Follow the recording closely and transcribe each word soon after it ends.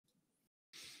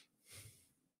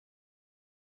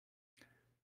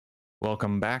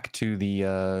Welcome back to the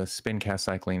Spincast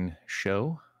Cycling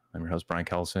Show. I'm your host, Brian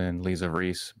Kelson, Lisa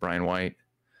Reese, Brian White.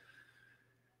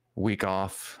 Week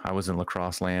off. I was in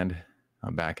lacrosse land.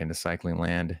 I'm back into cycling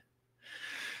land.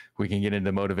 We can get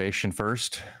into motivation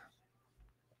first.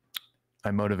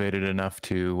 I'm motivated enough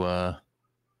to...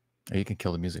 you can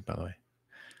kill the music, by the way.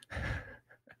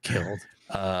 Killed.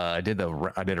 I did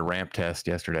a ramp test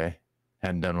yesterday.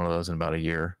 Hadn't done one of those in about a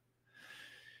year.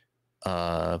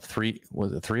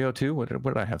 Was it 302? What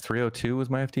did I have? 302 was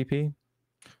my FTP.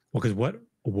 Well, because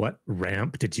what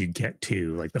ramp did you get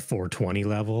to? Like the 420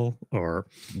 level, or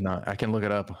no? I can look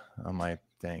it up on my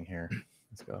thing here.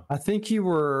 Let's go. I think you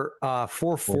were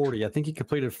 440. I think you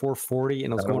completed 440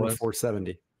 and I was going to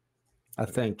 470. I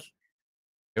think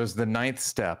it was the 9th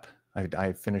step.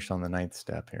 I finished on the 9th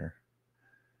step here.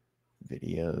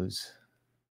 Videos.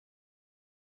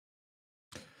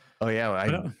 Oh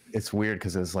yeah, it's weird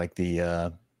because it's like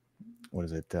the what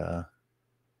is it? Yeah,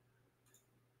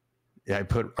 I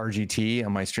put RGT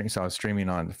on my stream, so I was streaming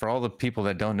on. For all the people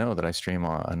that don't know that I stream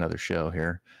on another show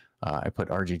here, I put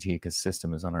RGT because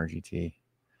system is on RGT.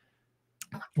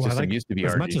 Well, system used to be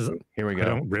RGT. Much as here we go. I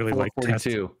don't really like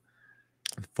 442.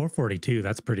 442.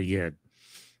 That's pretty good.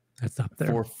 That's up there.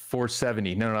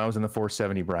 470. No, I was in the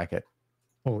 470 bracket.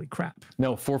 Holy crap.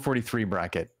 No, 443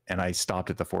 bracket, and I stopped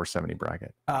at the 470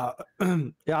 bracket.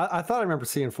 Yeah, I thought I remember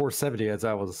seeing 470 as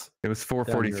I was. It was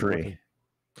 443.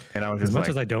 And I was as just much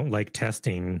as I don't like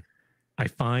testing, I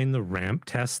find the ramp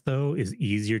test though is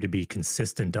easier to be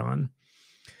consistent on.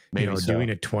 Maybe so. Doing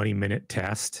a 20-minute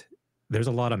test, there's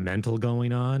a lot of mental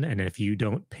going on, and if you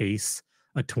don't pace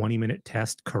a 20-minute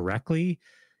test correctly,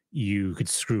 you could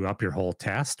screw up your whole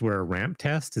test. Where a ramp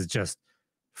test is just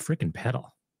freaking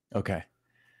pedal. Okay.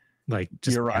 Like,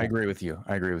 just you're right. I agree with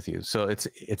you. So it's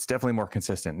definitely more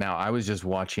consistent. Now I was just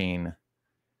watching.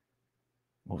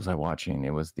 What was I watching?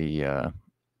 It was the.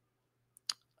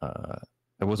 I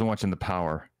wasn't watching the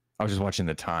power. I was just watching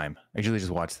the time. I usually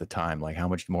just watch the time. Like, how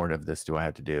much more of this do I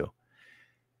have to do?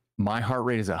 My heart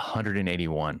rate is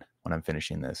 181 when I'm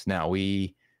finishing this. Now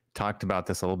we talked about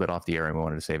this a little bit off the air, and we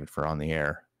wanted to save it for on the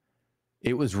air.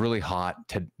 It was really hot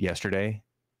yesterday.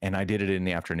 And I did it in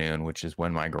the afternoon, which is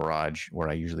when my garage, where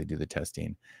I usually do the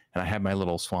testing, and I had my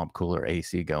little swamp cooler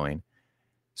AC going.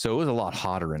 So it was a lot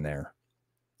hotter in there.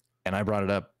 And I brought it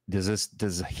up.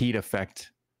 Does heat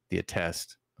affect the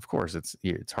test? Of course,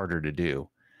 it's harder to do.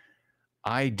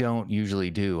 I don't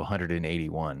usually do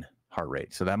 181 heart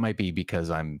rate. So that might be because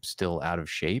I'm still out of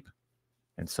shape.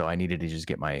 And so I needed to just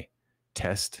get my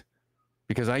test,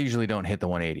 because I usually don't hit the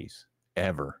 180s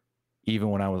ever. Even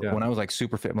when I was like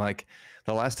super fit. Like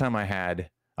the last time I had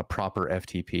a proper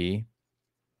FTP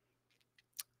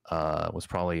was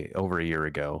probably over a year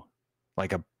ago.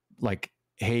 Like,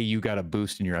 hey, you got a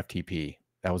boost in your FTP.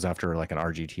 That was after like an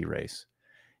RGT race,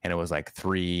 and it was like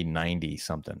 390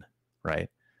 something, right?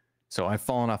 So I've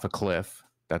fallen off a cliff.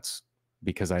 That's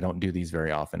because I don't do these very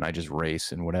often. I just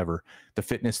race and whatever. The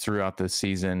fitness throughout the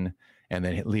season, and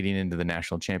then leading into the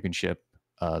national championship.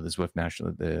 The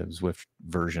Zwift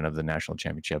version of the national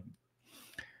championship.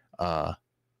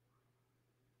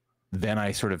 Then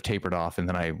I sort of tapered off, and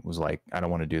then I was like, I don't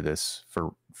want to do this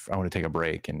I want to take a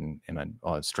break and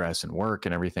all that stress and work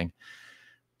and everything.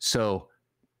 So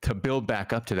to build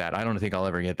back up to that, I don't think I'll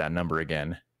ever get that number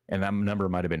again. And that number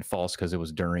might've been false because it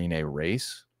was during a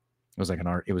race. It was like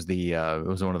it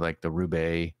was one of like the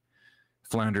Roubaix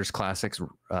Flanders Classics,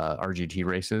 RGT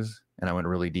races. And I went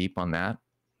really deep on that.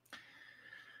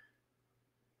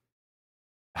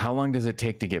 How long does it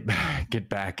take to get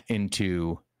back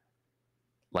into,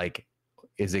 like,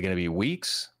 is it going to be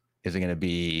weeks? Is it going to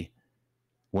be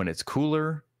when it's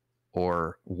cooler?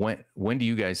 Or when do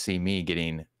you guys see me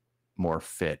getting more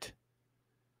fit?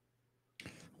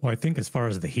 Well, I think as far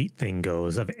as the heat thing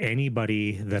goes, of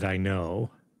anybody that I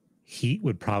know, heat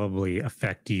would probably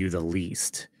affect you the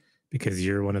least, because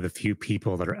you're one of the few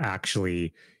people that are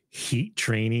actually heat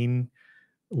training,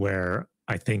 where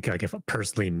I think, like, if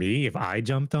I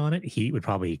jumped on it, heat would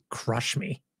probably crush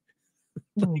me.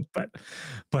 Like, but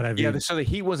I mean, so the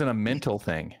heat wasn't a mental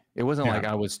thing. It wasn't like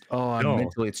I was,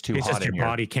 mentally it's too hot. It's just your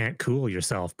body can't cool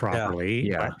yourself properly.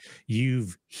 Yeah. But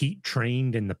you've heat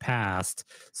trained in the past,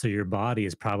 so your body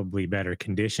is probably better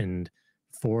conditioned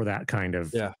for that kind of,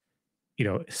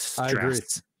 stress. I agree.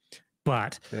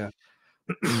 But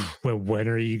well, when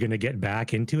are you going to get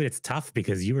back into it? It's tough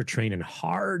because you were training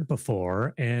hard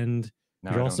before, and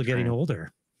you're also getting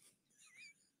older.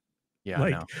 Yeah,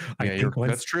 like, I think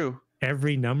that's true.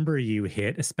 Every number you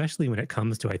hit, especially when it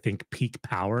comes to, I think, peak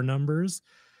power numbers,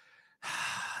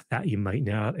 that you might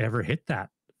not ever hit that.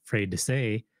 Afraid to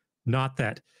say, not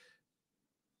that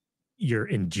your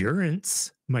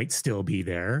endurance might still be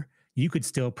there. You could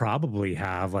still probably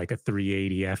have like a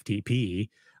 380 FTP.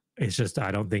 It's just,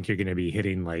 I don't think you're going to be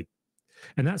hitting like,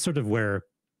 and that's sort of where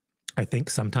I think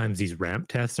sometimes these ramp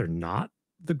tests are not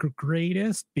the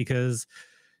greatest, because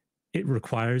it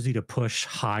requires you to push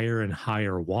higher and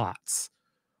higher watts.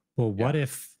 Well, what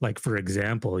if, like, for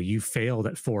example, you failed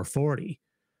at 440,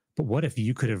 but what if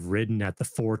you could have ridden at the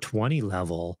 420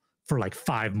 level for like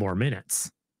 5 more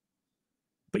minutes,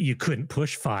 but you couldn't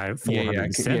push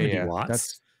 470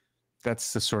 watts?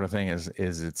 That's the sort of thing, is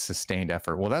it's sustained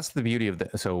effort. Well, that's the beauty of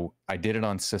the, so I did it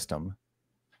on system.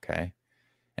 Okay.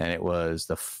 And it was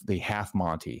the half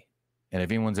Monty. And if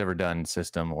anyone's ever done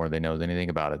system or they knows anything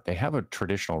about it, they have a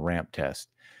traditional ramp test.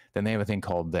 Then they have a thing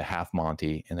called the half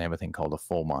Monty, and they have a thing called the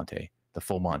full Monty. The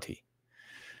full Monty.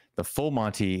 The full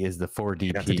Monty is the 4DP.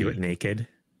 You have to do it naked.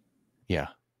 Yeah.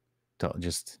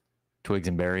 Just twigs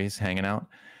and berries hanging out.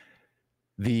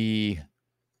 The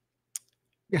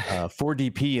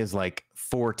 4DP is like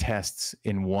 4 tests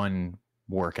in one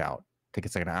workout. I think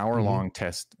it's like an hour-long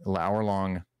test,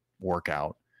 hour-long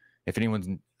workout. If anyone's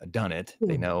done it,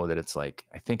 they know that it's like,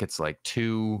 I think it's like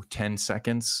 2 10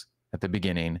 seconds at the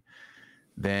beginning,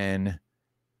 then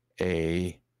what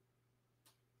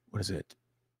is it?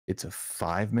 It's a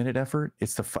 5-minute effort.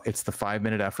 It's the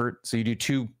 5-minute effort. So you do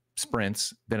 2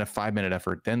 sprints, then a 5-minute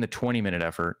effort, then the 20-minute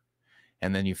effort,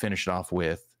 and then you finish it off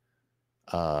with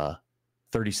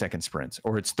 30-second sprints,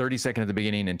 or it's 30 seconds at the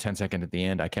beginning and 10 seconds at the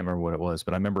end. I can't remember what it was,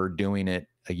 but I remember doing it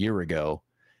a year ago,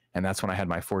 and that's when I had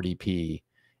my 4DP.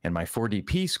 And my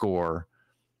 4DP score,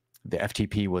 the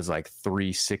FTP was like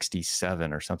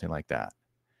 367 or something like that.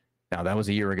 Now, that was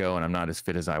a year ago, and I'm not as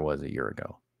fit as I was a year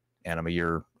ago, and I'm a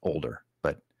year older,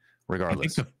 but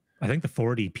regardless. I think the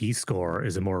 4DP score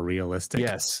is a more realistic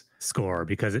score,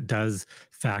 because it does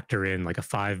factor in like a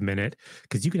 5-minute,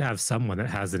 because you could have someone that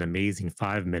has an amazing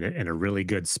 5-minute and a really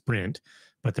good sprint,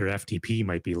 but their FTP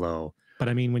might be low. But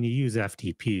I mean, when you use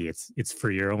FTP, it's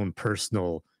for your own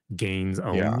personal gains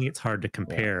only. Yeah. It's hard to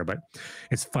compare, but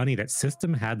it's funny that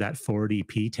system had that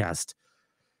 4DP test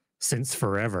since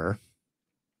forever.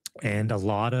 And a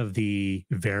lot of the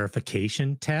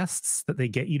verification tests that they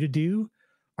get you to do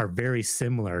are very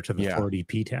similar to the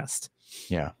 4DP test.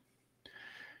 Yeah.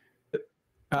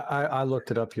 I looked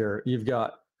it up here. You've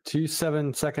got 2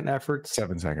 7-second efforts,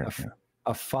 7 seconds,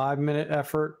 a 5-minute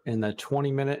effort, and a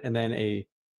 20-minute, and then a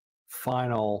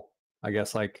final, I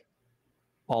guess, like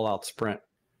all-out sprint.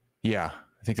 Yeah,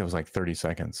 I think that was like 30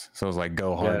 seconds. So it was like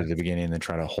go hard at the beginning and then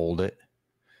try to hold it.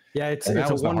 Yeah, it's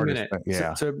a 1 minute.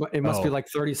 Yeah, so it must be like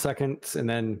 30 seconds and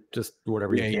then just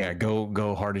whatever you can. Yeah,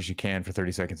 go hard as you can for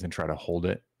 30 seconds and try to hold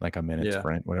it like a minute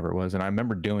sprint, whatever it was. And I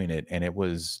remember doing it, and it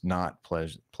was not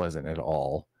pleasant at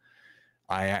all.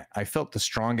 I felt the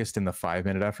strongest in the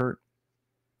 5-minute effort.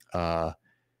 The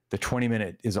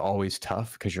 20-minute is always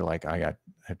tough, because you're like, I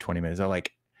have 20 minutes.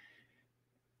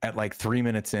 At like 3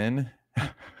 minutes in,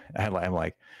 I'm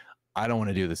like, I don't want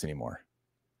to do this anymore.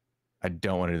 I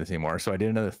don't want to do this anymore. So I did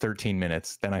another 13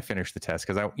 minutes. Then I finished the test,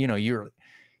 because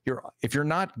if you're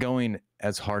not going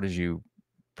as hard as you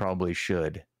probably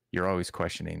should, you're always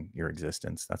questioning your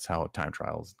existence. That's how time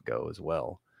trials go as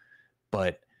well.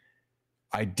 But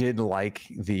I did like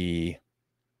the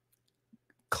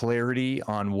clarity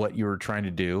on what you were trying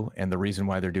to do and the reason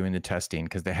why they're doing the testing,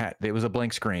 because it was a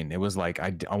blank screen. It was like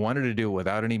I wanted to do it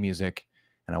without any music,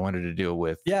 and I wanted to do it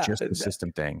with just the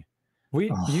system thing.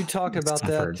 You talked about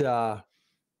that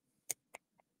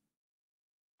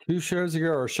 2 shows ago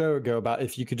or a show ago about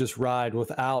if you could just ride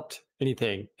without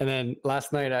anything. And then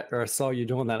last night I saw you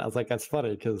doing that. I was like, that's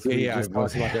funny, because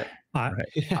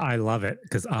I love it,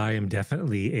 because I am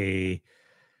definitely a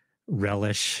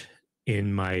relish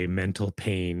in my mental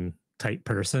pain type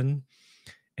person.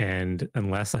 And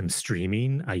unless I'm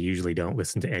streaming, I usually don't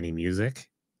listen to any music.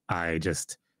 I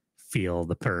just feel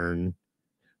the burn.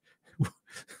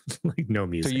 Like no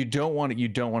music. So you don't want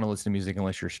to listen to music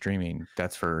unless you're streaming.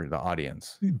 That's for the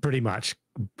audience. Pretty much.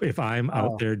 If I'm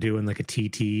out there doing like a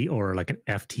TT or like an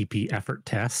FTP effort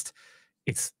test,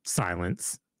 it's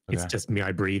silence. Okay. It's just me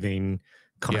breathing,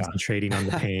 concentrating on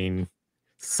the pain,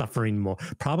 suffering more.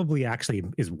 Probably actually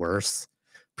is worse.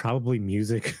 Probably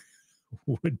music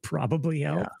would probably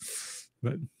help. Yeah.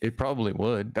 But it probably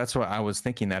would. That's what I was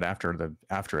thinking, that after it,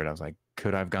 I was like,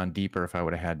 could I have gone deeper if I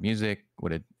would have had music?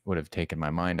 Would have taken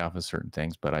my mind off of certain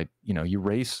things. But you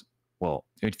race. Well,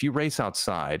 if you race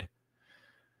outside,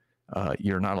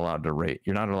 you're not allowed to race.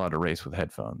 You're not allowed to race with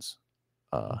headphones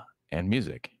and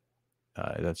music.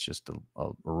 That's just a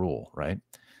rule, right?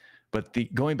 But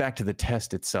going back to the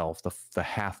test itself, the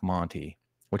half Monty,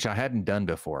 which I hadn't done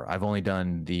before. I've only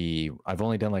done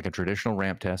like a traditional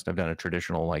ramp test. I've done a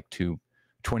traditional like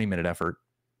 20-minute effort.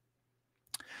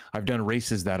 I've done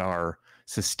races that are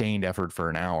sustained effort for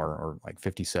an hour or like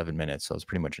 57 minutes. So it's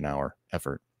pretty much an hour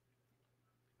effort.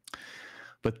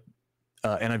 But,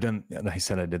 and I've done, like I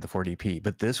said, I did the 4DP,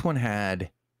 but this one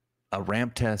had a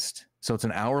ramp test. So it's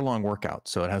an hour-long workout.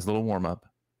 So it has a little warm-up.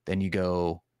 Then you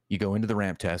go into the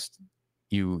ramp test.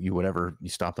 You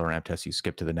stop the ramp test, you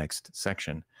skip to the next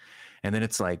section. And then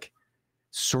it's like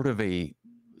sort of a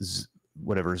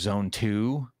zone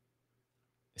 2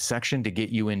 section to get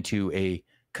you into a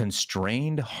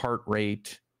constrained heart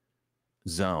rate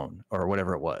zone or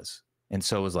whatever it was. And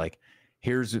so it was like,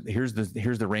 here's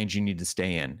the range you need to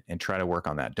stay in and try to work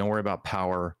on that. Don't worry about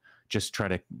power. Just try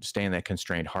to stay in that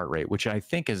constrained heart rate, which I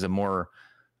think is a more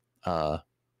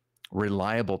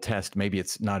reliable test. Maybe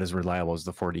it's not as reliable as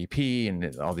the 4DP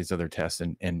and all these other tests.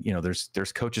 And you know,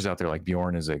 there's coaches out there like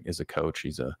Bjorn is a coach.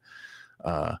 He's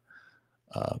a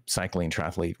cycling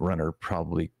triathlete runner,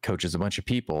 probably coaches a bunch of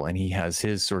people, and he has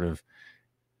his sort of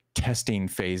testing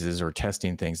phases or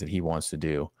testing things that he wants to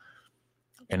do.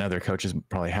 And other coaches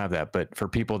probably have that, but for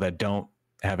people that don't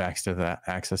have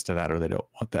access to that, or they don't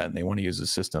want that and they want to use the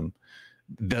system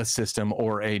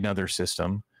or another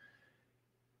system,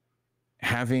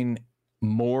 having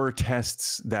more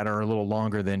tests that are a little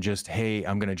longer than just, hey,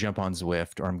 I'm going to jump on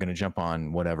Zwift or I'm going to jump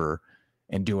on whatever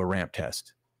and do a ramp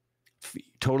test.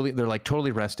 They're like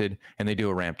totally rested and they do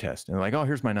a ramp test and they're like, oh,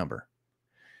 here's my number.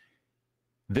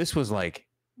 This was like,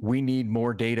 we need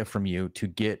more data from you to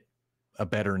get a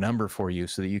better number for you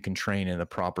so that you can train in the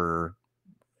proper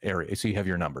area. So you have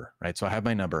your number, right? So I have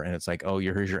my number and it's like, oh,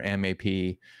 here's your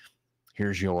MAP.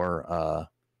 Here's your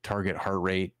target heart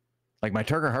rate. Like my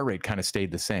target heart rate kind of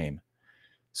stayed the same.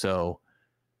 So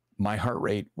my heart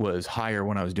rate was higher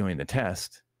when I was doing the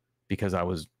test because I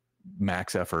was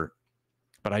max effort,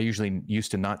 but I usually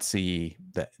used to not see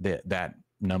that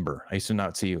number. I used to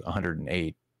not see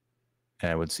 108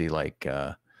 and I would see like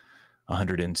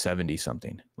 170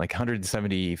 something, like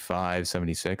 175,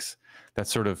 76.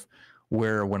 That's sort of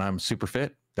where, when I'm super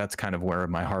fit, that's kind of where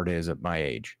my heart is at my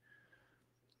age.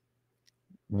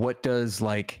 What does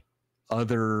like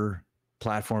other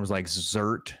platforms like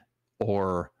Zert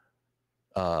or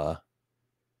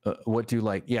what do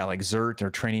like Zert or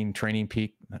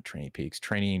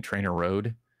Trainer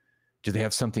Road, do they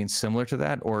have something similar to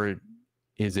that, or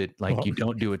is it like you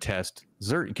don't do a test?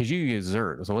 Zert, because you use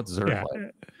Zert. So what's Zert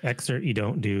like? Xert, you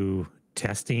don't do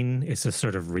testing. It's a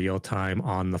sort of real time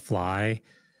on the fly.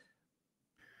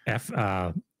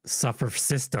 Suffer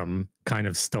System kind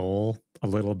of stole a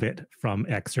little bit from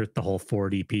Xert, the whole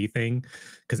 4DP thing,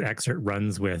 because Xert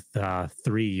runs with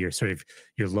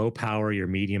your low power, your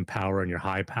medium power, and your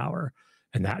high power,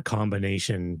 and that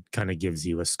combination kind of gives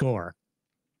you a score,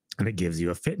 and it gives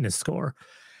you a fitness score,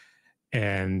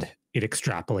 and it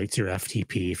extrapolates your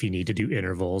FTP if you need to do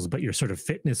intervals, but your sort of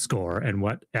fitness score. And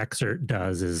what Xert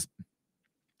does is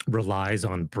relies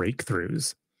on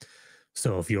breakthroughs.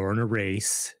 So if you're in a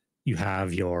race, you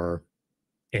have your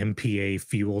MPA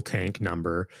fuel tank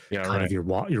number, of your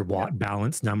watt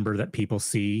balance number that people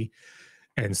see.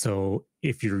 And so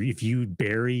if you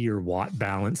bury your watt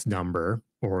balance number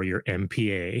or your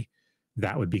MPA,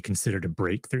 that would be considered a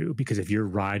breakthrough, because if you're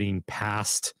riding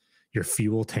past your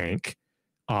fuel tank,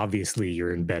 obviously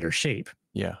you're in better shape.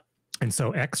 Yeah. And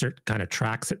so Xert kind of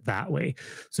tracks it that way.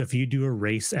 So if you do a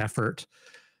race effort,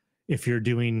 if you're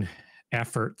doing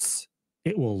efforts,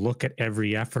 it will look at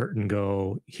every effort and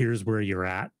go, here's where you're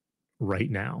at right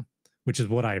now, which is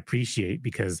what I appreciate,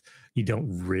 because you don't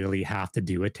really have to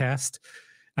do a test.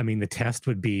 I mean, the test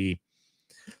would be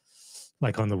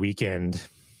like on the weekend,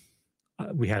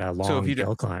 we had a long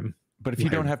hill climb. But if you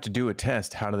don't have to do a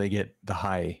test, how do they get the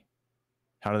high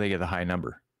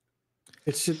number?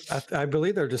 It's just, I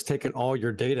believe they're just taking all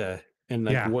your data and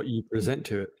like what you present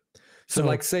to it. So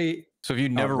like say, so if you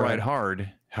never ride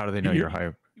hard, how do they know you're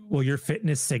high? Well, your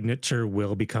fitness signature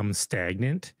will become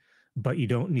stagnant, but you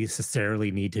don't necessarily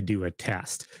need to do a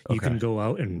test. You can go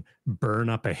out and burn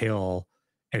up a hill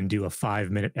and do a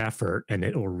 5-minute effort, and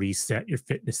it will reset your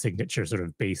fitness signature sort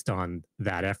of based on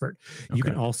that effort. You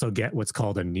can also get what's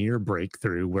called a near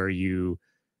breakthrough, where you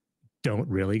don't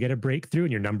really get a breakthrough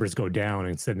and your numbers go down.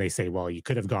 And then they say, well, you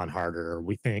could have gone harder, or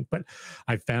we think. But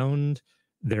I found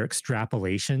their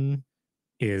extrapolation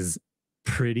is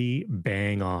pretty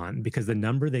bang on, because the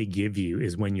number they give you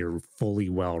is when you're fully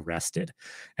well rested.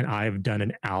 And I've done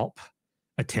an Alp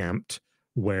attempt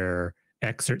where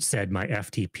Xert said my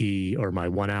FTP, or my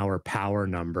 1 hour power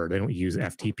number, they don't use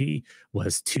FTP,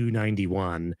 was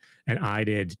 291, and I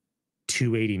did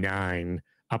 289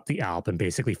 up the Alp and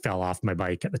basically fell off my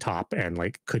bike at the top and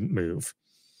like couldn't move.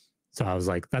 So I was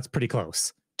like, that's pretty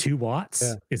close. 2 watts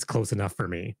is close enough for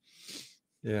me.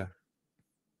 Yeah.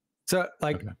 So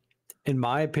like, Okay. in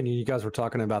my opinion, you guys were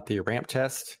talking about the ramp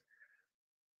test.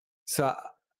 So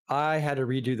I had to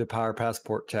redo the power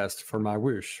passport test for my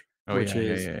whoosh, which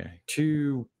is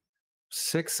 2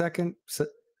 6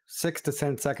 to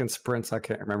 10 second sprints. I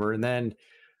can't remember. And then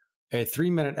a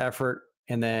 3-minute effort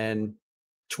and then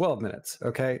 12 minutes.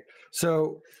 Okay.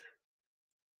 So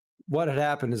what had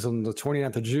happened is on the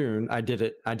 29th of June, I did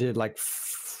it. I did like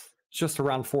just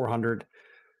around 400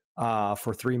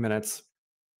 for 3 minutes.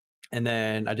 And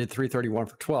then I did 331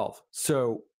 for 12.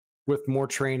 So with more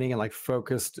training and like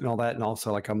focused and all that, and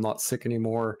also like I'm not sick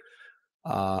anymore,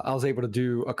 I was able to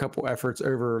do a couple efforts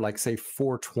over like say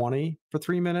 420 for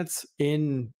 3 minutes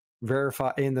in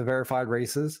the verified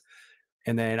races.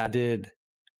 And then I did,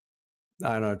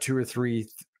 I don't know, 2 or 3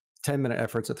 10-minute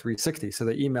efforts at 360. So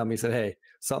they emailed me and said, hey,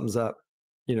 something's up,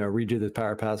 redo the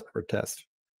power passport test.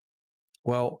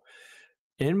 Well,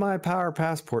 in my power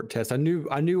passport test, I knew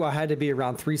I had to be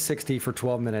around 360 for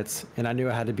 12 minutes, and I knew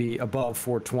I had to be above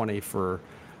 420 for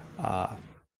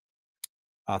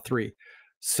 3.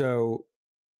 So,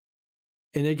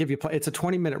 and they give you, it's a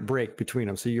 20-minute break between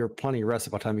them. So you're plenty rested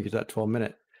by the time you get to that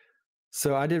 12-minute.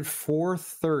 So I did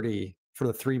 430 for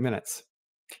the 3 minutes.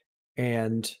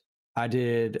 And I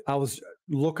was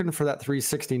looking for that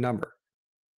 360 number.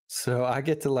 So I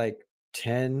get to like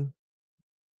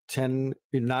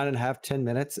 9.5, 10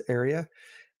 minutes area.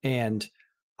 And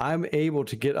I'm able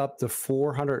to get up to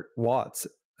 400 watts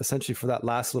essentially for that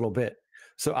last little bit.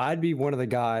 So I'd be one of the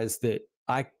guys that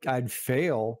I'd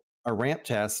fail a ramp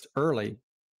test early,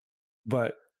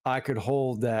 but I could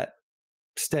hold that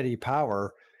steady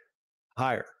power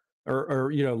higher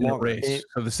or longer.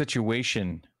 So the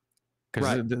situation,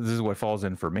 because this is what falls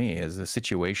in for me, is the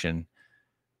situation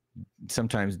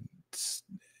sometimes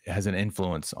has an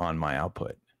influence on my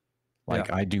output.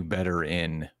 Like I do better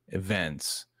in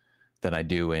events than I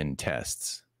do in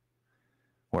tests,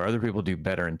 where other people do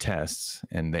better in tests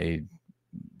and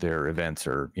their events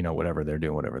are, whatever they're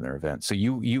doing, whatever their events. So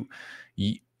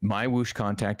my whoosh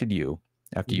contacted you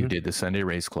after you did the Sunday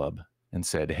Race Club and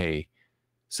said, hey,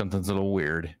 something's a little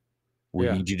weird. We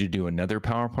need you to do another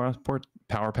power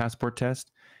passport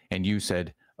test. And you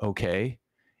said, okay,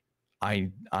 I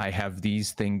have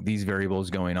these variables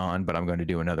going on, but I'm going to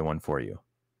do another one for you.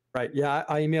 Right. Yeah.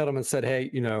 I emailed him and said,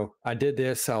 hey, I did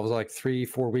this. I was like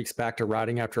 3-4 weeks back to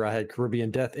riding after I had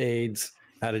Caribbean death AIDS,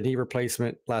 had a knee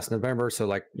replacement last November. So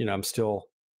like, I'm still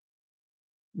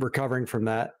recovering from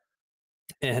that.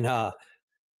 And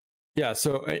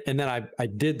so, and then I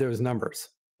did those numbers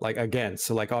like again.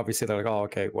 So like, obviously they're like, oh,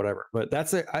 okay, whatever. But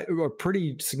that's a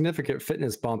pretty significant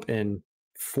fitness bump in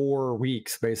 4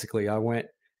 weeks. Basically, I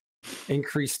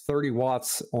increased 30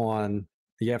 watts on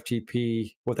the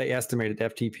FTP, what they estimated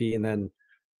FTP, and then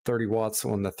 30 watts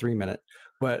on the 3-minute.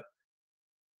 But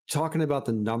talking about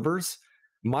the numbers,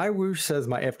 my whoosh says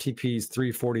my FTP is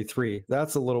 343.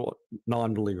 That's a little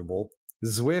non-believable.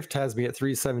 Zwift has me at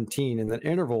 317, and then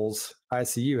intervals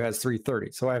ICU has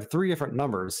 330. So I have 3 different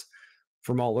numbers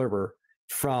from all over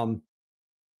from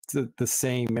the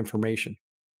same information.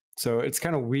 So it's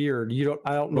kind of weird.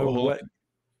 I don't know what.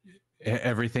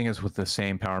 Everything is with the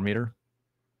same power meter,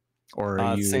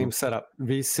 or same setup,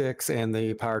 V6 and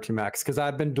the Power 2 Max, because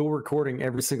I've been dual recording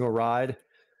every single ride.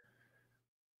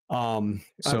 So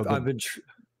I've been.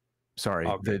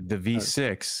 The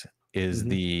V6 is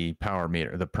the power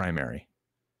meter, the primary.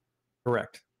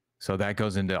 Correct. So that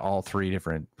goes into all 3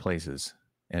 different places,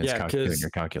 and it's doing your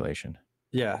calculation.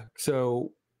 Yeah.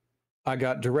 So I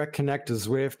got direct connect to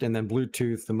Zwift, and then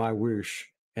Bluetooth to my whoosh,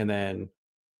 and then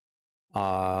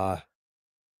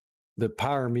the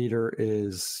power meter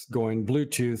is going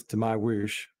Bluetooth to my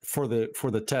whoosh for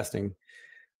the testing,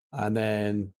 and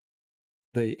then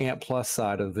the Amp Plus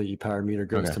side of the power meter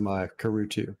goes to my Karoo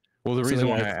 2. Well, the reason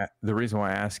why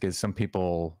I ask is some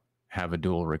people have a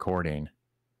dual recording,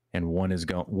 and one is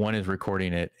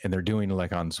recording it, and they're doing it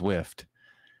like on Zwift,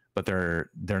 but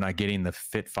they're not getting the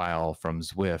fit file from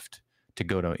Zwift to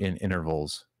go to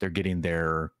intervals. They're getting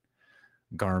their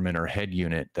Garmin or head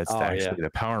unit that's actually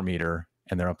the power meter,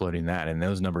 and they're uploading that, and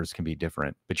those numbers can be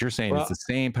different. But you're saying it's the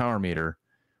same power meter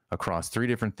across 3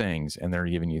 different things, and they're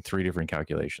giving you 3 different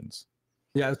calculations.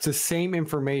 Yeah, it's the same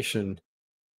information,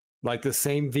 like the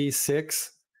same V6.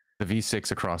 The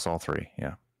V6 across all 3,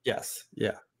 yeah. Yes,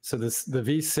 yeah. So the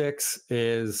V6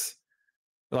 is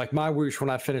like my whoosh. When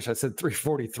I finished, I said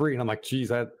 343, and I'm like, geez,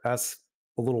 that's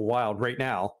a little wild right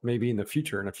now. Maybe in the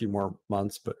future, in a few more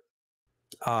months, but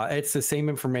it's the same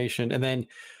information. And then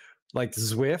like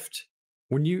Zwift,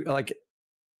 when you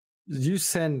you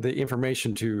send the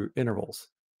information to intervals,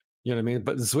 you know what I mean?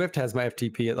 But Zwift has my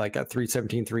FTP at like at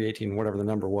 317, 318, whatever the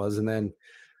number was. And then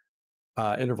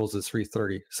intervals is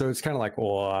 330. So it's kind of like,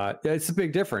 well, it's a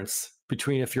big difference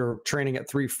between if you're training at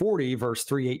 340 versus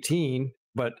 318.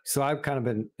 But so I've kind of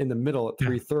been in the middle at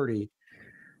 330.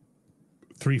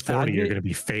 340, you're going to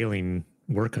be failing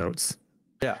workouts.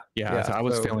 Yeah. So I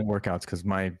was failing workouts because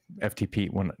my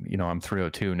FTP, when I'm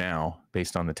 302 now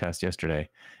based on the test yesterday,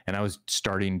 and I was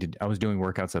doing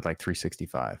workouts at like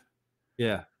 365.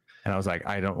 Yeah. And I was like,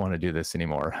 I don't want to do this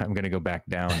anymore. I'm going to go back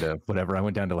down to whatever. I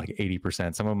went down to like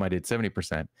 80%. Some of them I did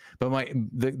 70%. But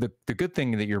the good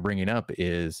thing that you're bringing up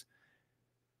is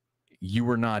you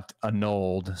were not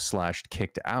annulled /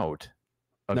 kicked out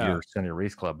of your Sunday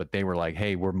Race Club, but they were like,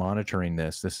 hey, we're monitoring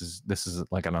this. This is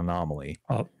like an anomaly.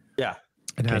 Oh, yeah.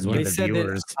 And as one of the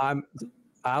viewers, I'm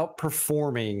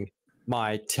outperforming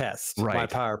my test, my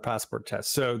Power Passport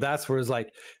test. So that's where it's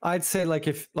like, I'd say like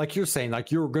if, like you're saying,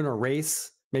 like you're going to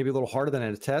race maybe a little harder than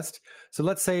in a test. So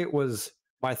let's say it was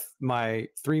my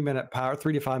 3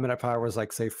 to 5 minute power was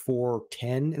like say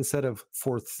 410 instead of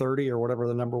 430 or whatever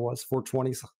the number was,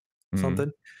 420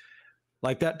 something.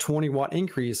 Like that 20 watt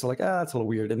increase. So like, that's a little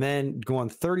weird. And then going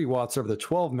 30 watts over the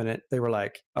 12 minute, they were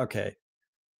like, okay,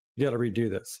 you got to redo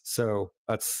this. So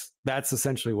that's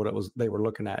essentially what it was. They were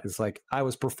looking at. It's like I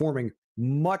was performing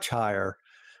much higher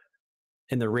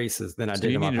in the races than I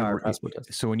did in my Power Passport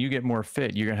test. So when you get more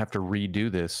fit, you're gonna have to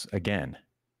redo this again.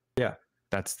 Yeah,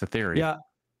 that's the theory. Yeah,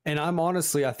 and I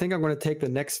think I'm going to take the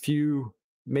next few,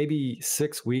 maybe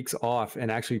 6 weeks off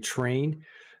and actually train,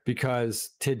 because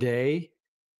today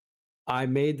I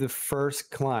made the first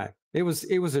climb. It was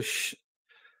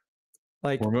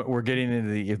like we're getting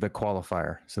into the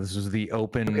qualifier. So this is the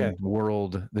open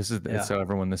world. This is so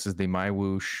everyone. This is the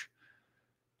MyWhoosh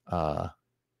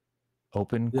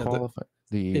open qualifier.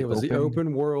 It was the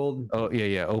open world. Oh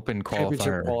yeah, open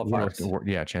qualifier.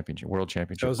 Championship World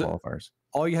Championship qualifiers.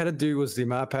 All you had to do was the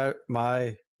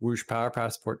MyWhoosh Power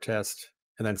Passport test,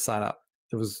 and then sign up.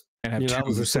 It was and have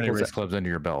two Sunday Race Clubs under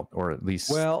your belt, or at least.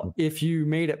 Well, if you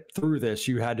made it through this,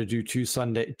 you had to do two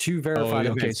verified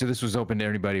events. Okay, so this was open to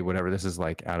everybody. Whatever. This is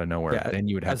like out of nowhere. Yeah, then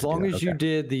you would have as long as you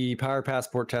did the Power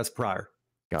Passport test prior.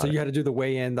 So you had to do the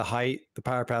weigh-in, the height, the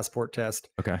Power Passport test.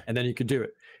 Okay. And then you could do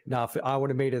it. Now, if I would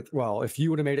have made it, if you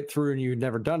would have made it through and you'd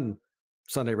never done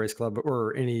Sunday Race Club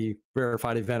or any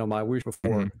verified event on MyWhoosh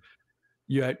before,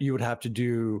 you would have to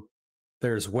do,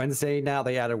 there's Wednesday now.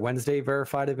 They added Wednesday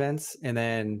verified events and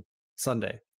then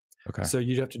Sunday. Okay. So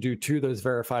you'd have to do 2 of those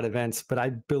verified events. But I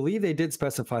believe they did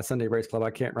specify Sunday Race Club.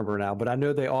 I can't remember now, but I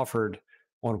know they offered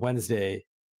on Wednesday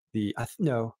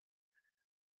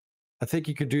I think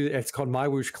you could do, it's called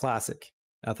MyWhoosh Classic.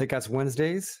 I think that's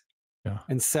Wednesdays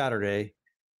and Saturday,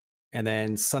 and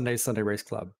then Sunday Race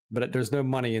Club. But there's no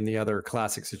money in the other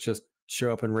classics. It's just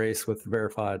show up and race with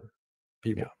verified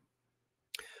people.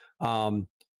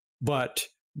 But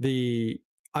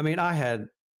I had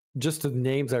just the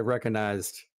names I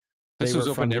recognized. This was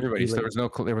open to everybody. So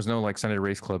there was no like Sunday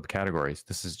Race Club categories.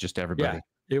 This is just everybody.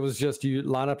 Yeah, it was just you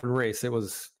line up and race. It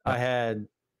was, I had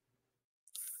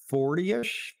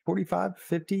 40-ish, 45,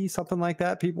 50, something like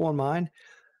that, people on mine.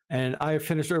 And I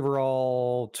finished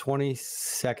overall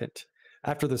 22nd.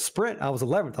 After the sprint, I was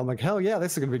 11th. I'm like, hell yeah,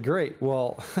 this is going to be great.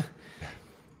 Well,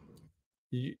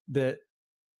 the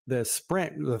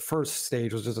sprint, the first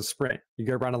stage was just a sprint. You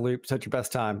go around a loop, set your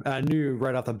best time. And I knew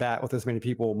right off the bat with this many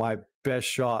people, my best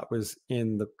shot was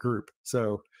in the group.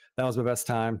 So that was my best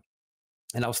time.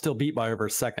 And I was still beat by over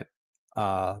a second,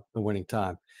 the winning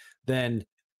time. Then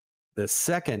the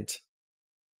second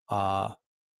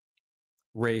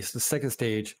race, the second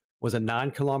stage, was a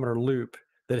 9-kilometer loop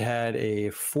that had a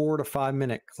 4 to 5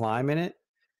 minute climb in it.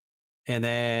 And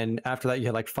then after that, you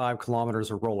had like 5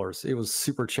 kilometers of rollers. It was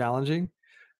super challenging.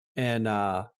 And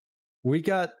there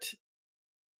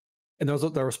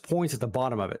was points at the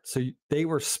bottom of it. So they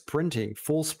were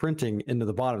full sprinting into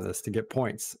the bottom of this to get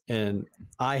points. And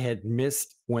I had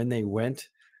missed when they went,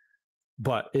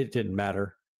 but it didn't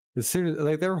matter. As soon as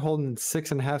they were holding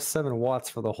 6.5, 7 watts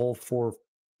for the whole 4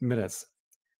 minutes.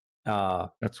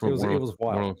 That's what it was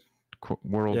wild.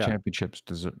 World championships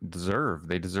deserve.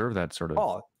 They deserve that sort of.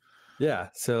 Oh, yeah.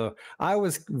 So I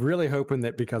was really hoping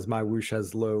that because MyWhoosh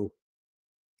has low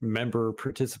member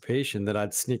participation that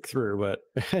I'd sneak through, but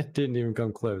it didn't even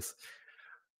come close.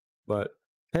 But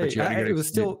hey, it was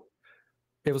still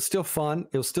fun.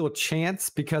 It was still a chance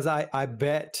because I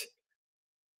bet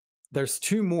there's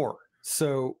 2 more.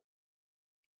 So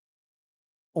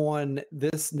on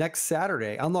this next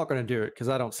Saturday, I'm not going to do it because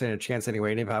I don't stand a chance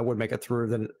anyway. And if I would make it through,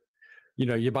 then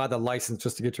you buy the license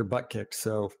just to get your butt kicked.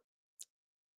 So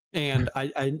And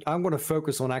I'm going to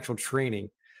focus on actual training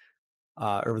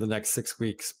over the next 6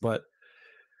 weeks. But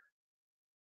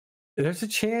there's a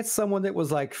chance someone that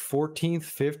was like 14th,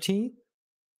 15th,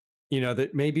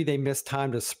 that maybe they missed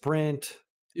time to sprint.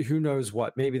 Who knows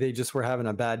what? Maybe they just were having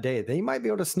a bad day. They might be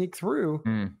able to sneak through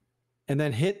and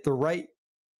then hit the right.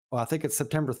 Well, I think it's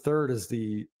September 3rd is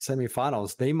the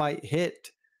semifinals. They might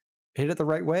hit it the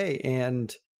right way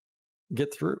and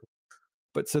get through.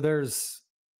 But so there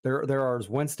are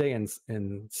Wednesday and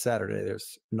Saturday.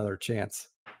 There's another chance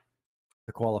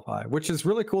to qualify, which is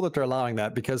really cool that they're allowing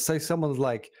that, because say someone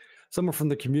from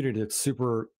the community that's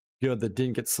super good that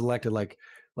didn't get selected, like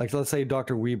let's say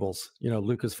Dr. Weebles,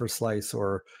 Lucas for Slice,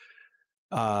 or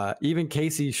even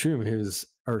Casey Shum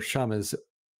is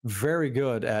very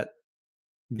good at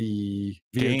the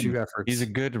VO2 efforts. He's a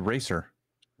good racer.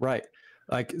 Right.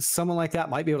 Like someone like that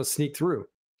might be able to sneak through.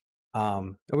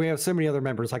 And we have so many other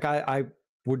members. Like I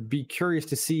would be curious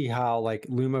to see how like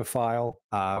Lumophile,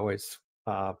 I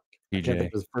can't think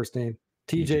of his first name,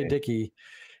 TJ Dickey.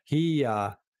 He's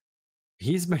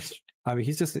been,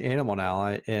 he's just an animal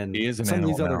now. And he is an some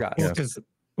animal of these other now. guys.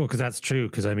 Well, because that's true.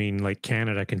 Because I mean, like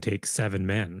Canada can take 7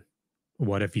 men.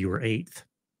 What if you were 8th?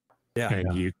 Yeah.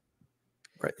 And you.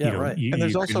 Right. Yeah. Right. And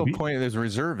there's also a point. There's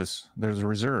reserves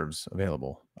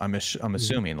available. I'm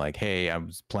assuming like, hey, I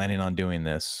was planning on doing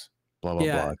this. Blah blah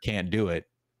blah. Can't do it.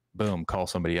 Boom. Call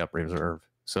somebody up. Reserve.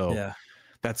 So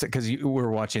that's it. Because we were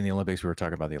watching the Olympics. We were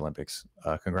talking about the Olympics.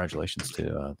 Congratulations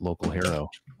to local hero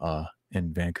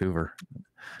in Vancouver,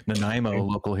 Nanaimo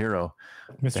local hero,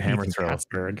 Mr. hammer Ethan throw.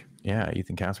 Katzberg. Yeah,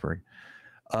 Ethan Katzberg.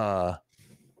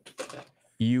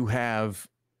 You have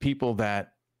people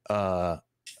that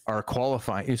are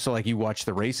qualifying. So like you watch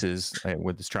the races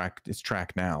with this track, it's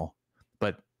track now,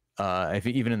 but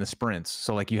even in the sprints,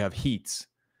 so like you have heats.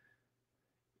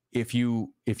 If you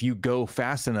go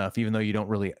fast enough, even though you don't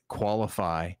really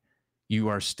qualify, you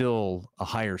are still a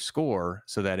higher score,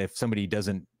 so that if somebody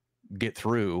doesn't get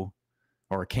through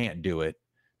or can't do it,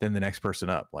 then the next person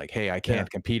up, like, hey, I can't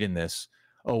compete in this.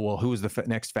 Oh, well, who was the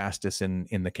next fastest in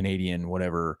the Canadian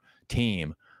whatever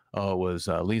team? Oh, it was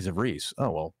Lisa Vries.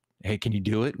 Oh, well, hey, can you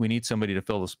do it? We need somebody to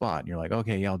fill the spot. And you're like,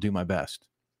 okay, yeah, I'll do my best.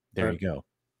 There you go.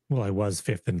 Well, I was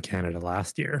 5th in Canada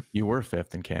last year. You were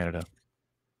 5th in Canada.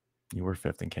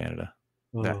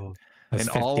 Oh, in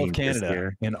all of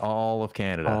Canada. In all of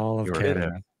Canada. All of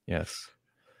Canada. Yes.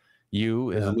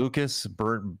 You is Lucas,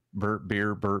 Bert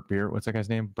Beer. What's that guy's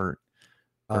name? Bert.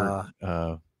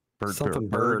 Something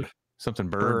Bird. Something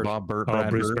Bird. Bob Bird. Brad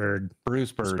Bruce Bird.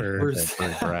 Bruce Bird.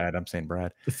 Brad. I'm saying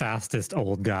Brad. The fastest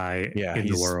old guy in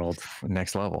the world.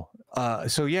 Next level.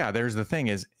 So yeah, there's the thing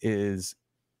is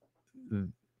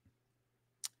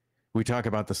we talk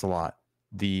about this a lot.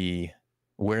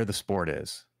 Where the sport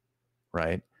is,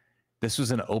 right? This was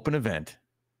an open event.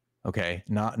 Okay.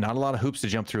 Not a lot of hoops to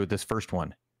jump through with this first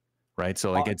one. Right.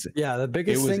 So like the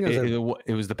biggest thing is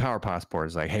it was the power passport.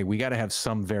 It's like, hey, we got to have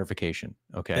some verification.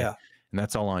 Okay. Yeah. And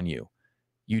that's all on you.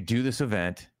 You do this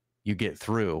event, you get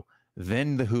through,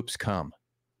 then the hoops come,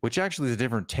 which actually is a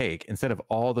different take. Instead of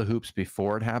all the hoops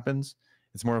before it happens,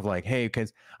 it's more of like, hey,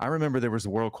 because I remember there was the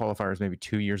world qualifiers maybe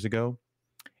 2 years ago,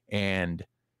 and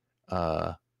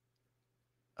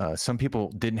some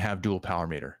people didn't have dual power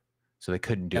meter, so they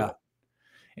couldn't do it.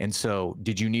 And so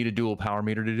did you need a dual power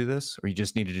meter to do this, or you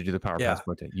just needed to do the power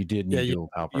passport? You did need dual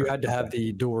power. You had to have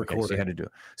the dual recording. So you had to do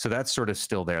it. So that's sort of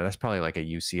still there. That's probably like a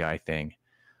UCI thing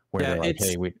where they're like,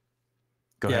 hey,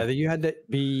 go ahead. You had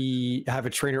to have a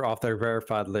trainer off their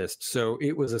verified list. So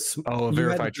it was a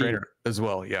verified trainer as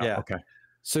well. Yeah. Okay.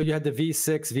 So you had the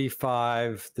V6,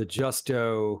 V5, the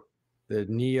Justo, the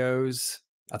Neos.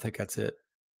 I think that's it.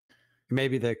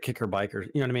 Maybe the kicker bikers,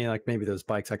 you know what I mean? Like maybe those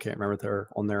bikes, I can't remember if they're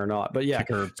on there or not. But yeah,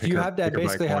 you have to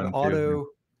basically have an auto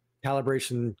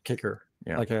calibration kicker,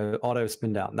 like an auto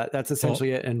spin down. That's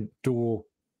essentially it, and dual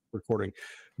recording.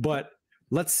 But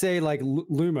let's say like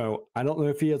Lumo, I don't know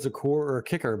if he has a core or a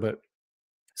kicker, but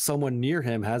someone near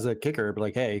him has a kicker. But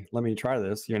like, hey, let me try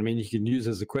this. You know what I mean? You can use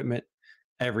his equipment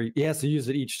he has to use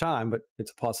it each time, but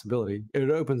it's a possibility. It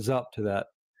opens up to that.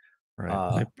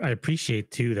 Right. I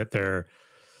appreciate too that they're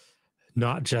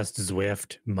not just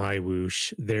Zwift, My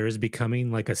Whoosh. There is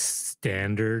becoming like a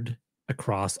standard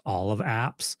across all of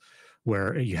apps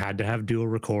where you had to have dual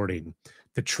recording.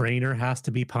 The trainer has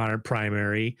to be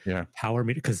primary. Power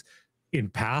meter, because in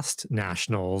past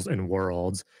nationals and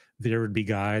worlds, there would be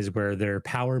guys where their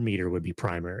power meter would be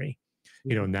primary.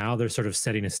 You know, now they're sort of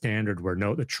setting a standard where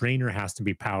the trainer has to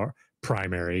be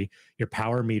primary. Your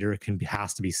power meter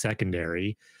has to be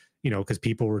secondary. You know, because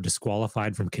people were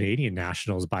disqualified from Canadian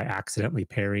nationals by accidentally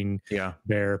pairing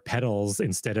their pedals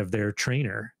instead of their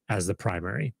trainer as the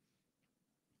primary.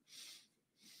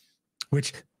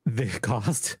 Which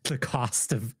the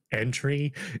cost of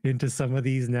entry into some of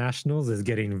these nationals is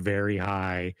getting very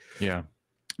high. Yeah.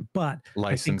 But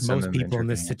I think most people in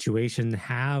this situation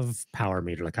have power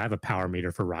meter. Like I have a power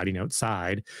meter for riding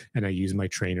outside and I use my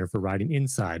trainer for riding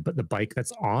inside, but the bike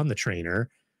that's on the trainer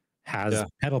has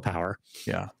pedal power.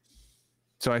 Yeah.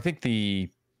 So I think the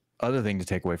other thing to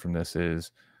take away from this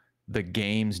is the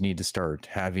games need to start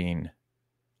having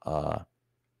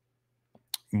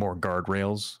more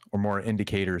guardrails or more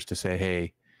indicators to say,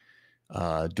 hey,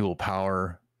 dual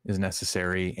power is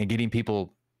necessary, and getting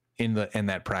people in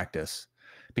that practice,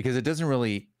 because it doesn't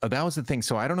really, that was the thing.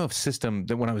 So I don't know if system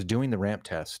that when I was doing the ramp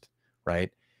test, right,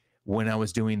 when I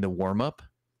was doing the warm up,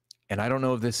 and I don't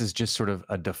know if this is just sort of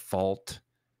a default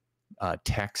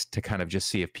text to kind of just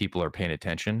see if people are paying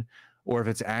attention or if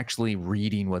it's actually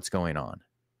reading what's going on.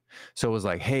 So it was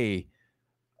like, hey,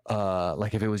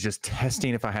 like if it was just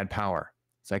testing if I had power,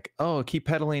 it's like, oh, keep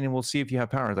pedaling and we'll see if you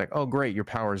have power. It's like, oh, great, your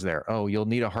power's there. Oh, you'll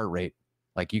need a heart rate.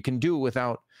 Like you can do it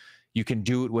without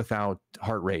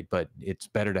heart rate, but it's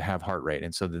better to have heart rate.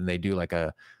 And so then they do like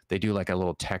a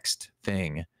little text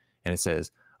thing, and it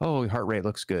says, oh, heart rate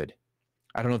looks good.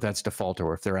 I don't know if that's default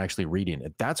or if they're actually reading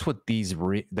it. That's what these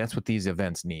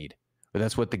events need, or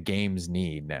that's what the games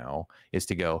need now, is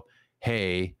to go,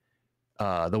 hey,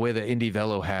 the way the Indie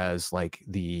Velo has like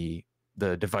the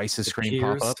devices screen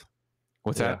tiers. Pop up.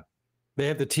 What's that? They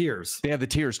have the tiers. They have the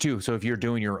tiers too. So if you're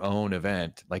doing your own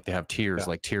event, like they have tiers,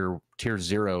 like tier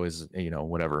 0 is,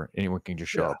 whatever. Anyone can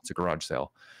just show up. It's a garage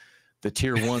sale. The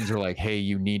tier 1s are like, hey,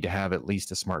 you need to have at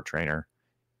least a smart trainer.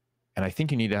 And I think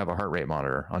you need to have a heart rate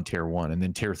monitor on tier 1. And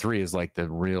then tier 3 is like the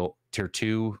real tier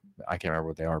 2. I can't remember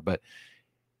what they are, but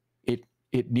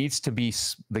it needs to be,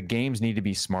 the games need to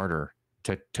be smarter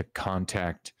to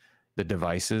contact the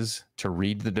devices, to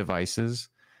read the devices,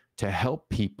 to help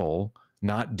people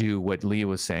not do what Leah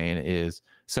was saying, is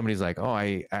somebody's like, oh,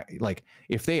 I like,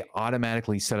 if they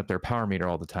automatically set up their power meter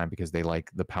all the time because they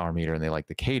like the power meter and they like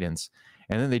the cadence,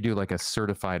 and then they do like a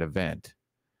certified event,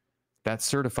 that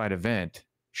certified event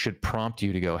should prompt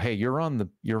you to go, hey, you're on the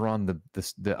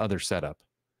other setup.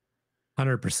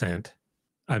 100%.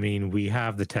 I mean, we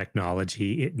have the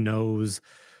technology. It knows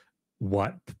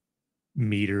what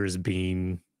meter is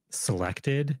being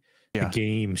selected. The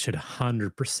game should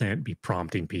 100% be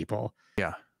prompting people.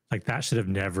 Yeah. Like that should have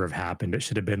never have happened. It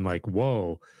should have been like,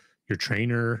 whoa, your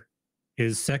trainer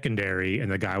is secondary. And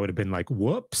the guy would have been like,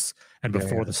 whoops. And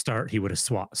before the start, he would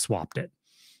have swapped it.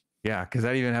 Yeah. Cause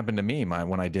that even happened to me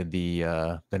when I did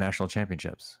the national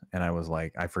championships, and I was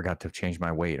like, I forgot to change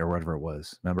my weight or whatever it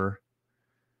was. Remember?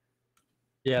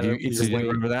 Yeah. Did you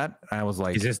remember that? I was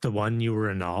like, is this the one you were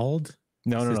annulled?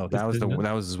 No. That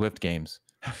was Zwift games.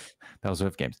 That was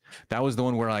Zwift games. That was the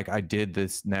one where like I did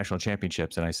this national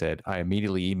championships, and I said, I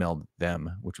immediately emailed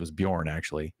them, which was Bjorn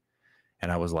actually.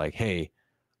 And I was like, hey,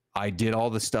 I did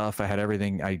all the stuff. I had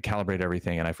everything. I calibrated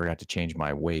everything, and I forgot to change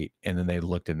my weight. And then they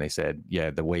looked and they said, yeah,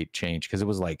 the weight changed. Cause it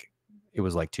was like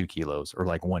 2 kilos or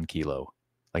like 1 kilo.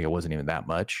 Like it wasn't even that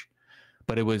much,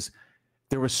 but there was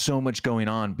so much going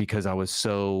on because I was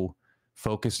so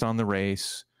focused on the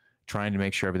race, trying to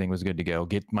make sure everything was good to go,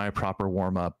 get my proper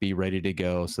warm up, be ready to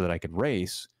go so that I could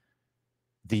race.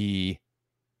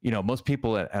 Most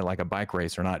people at like a bike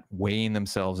race are not weighing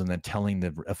themselves and then telling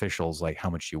the officials like how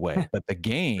much you weigh, but the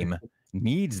game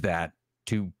needs that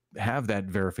to have that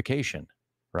verification,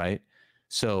 right?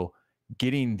 So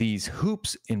getting these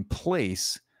hoops in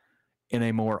place in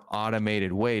a more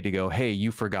automated way to go, hey,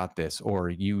 you forgot this,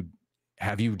 or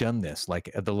have you done this?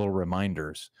 Like the little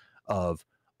reminders of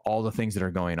all the things that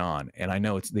are going on. And I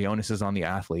know it's the onus is on the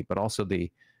athlete, but also the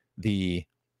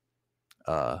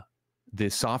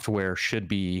software should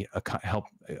be help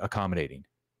accommodating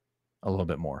a little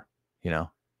bit more, you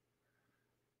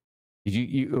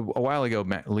a while ago,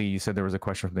 Matt Lee, you said there was a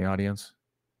question from the audience.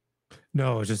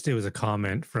 No, it was a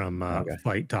comment from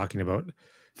Fight talking about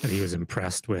that he was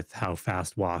impressed with how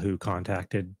fast Wahoo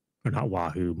contacted, or not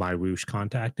Wahoo, MyWhoosh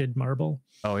contacted Marble.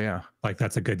 Oh yeah. Like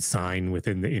that's a good sign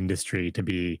within the industry to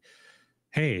be,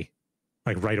 hey,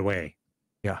 like right away.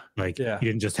 Yeah. Like you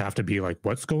didn't just have to be like,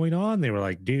 what's going on? They were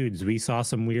like, dudes, we saw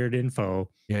some weird info.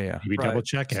 Yeah. Maybe double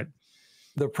check it.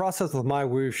 The process with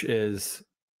MyWhoosh is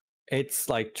it's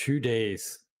like 2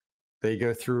 days. They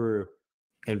go through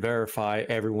and verify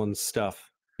everyone's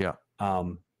stuff. Yeah.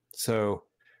 So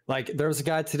like there was a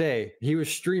guy today, he was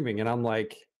streaming, and I'm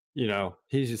like, I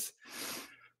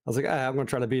was like, I'm going to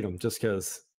try to beat him just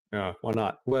because, why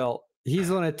not? Well,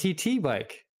 he's on a TT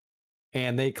bike,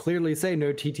 and they clearly say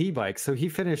no TT bike. So he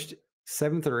finished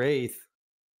 7th or 8th.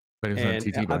 But he was on a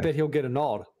TT bike. I bet he'll get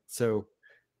annulled. So,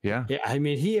 yeah. I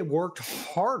mean, he had worked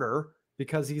harder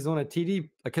because he's on a TD.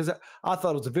 Because I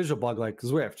thought it was a visual bug like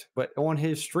Zwift, but on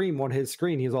his stream, on his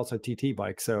screen, he's also a TT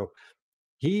bike. So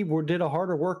he did a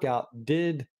harder workout,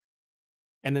 and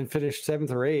then finished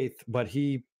 7th or 8th, but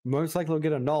he most likely will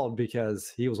get annulled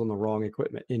because he was on the wrong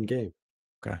equipment in game.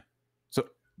 Okay. So,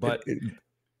 but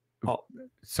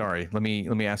sorry, let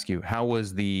me ask you, how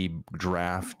was the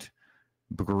draft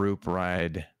group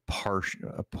ride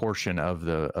portion of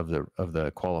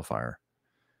the qualifier?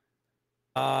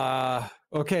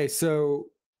 Okay, so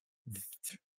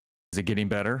is it getting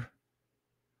better?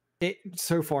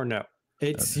 So far, no.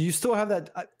 It's you still have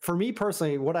that. For me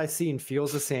personally, what I see and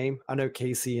feels the same. I know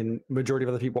Casey and majority of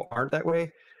other people aren't that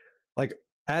way. Like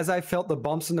as I felt the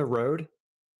bumps in the road,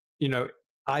 you know,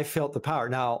 I felt the power.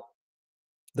 Now,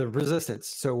 the resistance.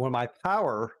 So when my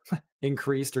power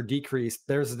increased or decreased,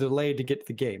 there's a delay to get to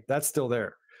the game. That's still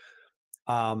there.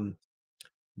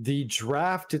 The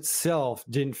draft itself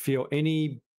didn't feel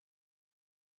any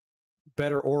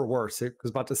better or worse. It was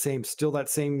about the same, still that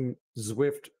same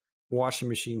Zwift washing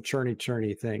machine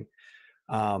churny thing.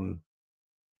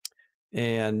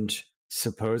 And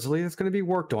supposedly it's going to be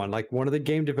worked on. Like one of the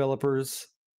game developers,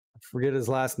 I forget his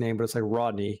last name, but it's like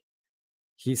Rodney.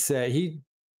 He said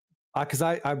because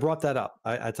I brought that up.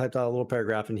 I typed out a little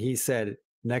paragraph and he said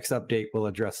next update will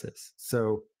address this.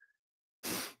 So,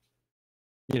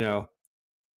 you know,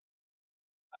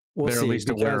 they're at least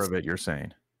aware of it, you're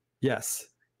saying. Yes.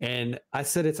 And I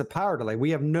said it's a power delay. We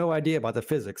have no idea about the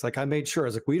physics. Like I made sure. I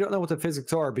was like, we don't know what the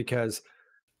physics are because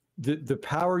the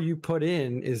power you put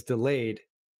in is delayed.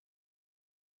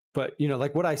 But you know,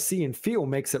 like what I see and feel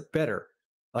makes it better.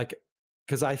 Like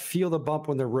because I feel the bump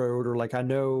on the road, or like I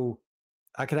know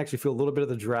I can actually feel a little bit of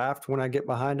the draft when I get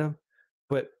behind them.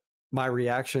 But my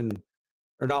reaction,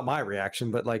 or not my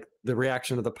reaction, but like the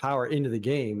reaction of the power into the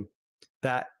game,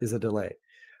 that is a delay.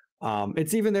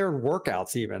 It's even there in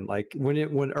workouts, even like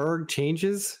when erg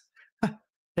changes,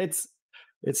 it's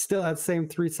still that same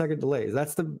 3-second delays.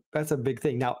 That's a big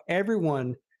thing. Now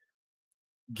everyone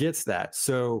gets that.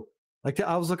 So like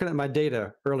I was looking at my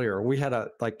data earlier. We had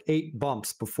like 8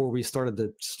 bumps before we started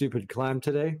the stupid climb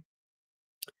today.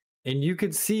 And you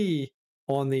could see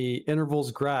on the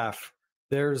intervals graph,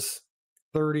 there's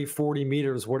 30, 40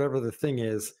 meters, whatever the thing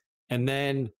is. And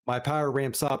then my power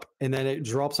ramps up and then it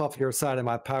drops off your side and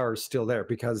my power is still there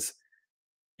because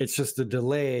it's just a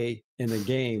delay in the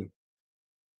game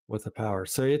with the power.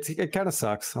 So it kind of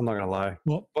sucks. I'm not going to lie.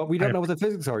 Well, but we don't know what the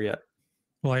physics are yet.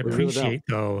 Well, I appreciate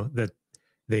though that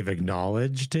they've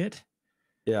acknowledged it.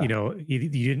 Yeah. You know, you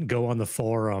didn't go on the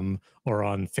forum or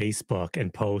on Facebook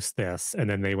and post this. And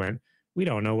then they went, we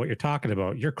don't know what you're talking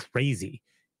about. You're crazy.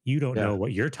 You don't know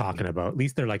what you're talking about. At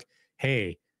least they're like,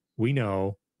 hey, we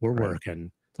know. We're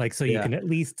working. Like, so you can at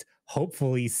least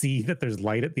hopefully see that there's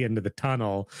light at the end of the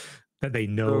tunnel, that they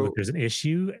know that there's an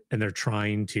issue and they're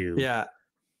trying to. Yeah.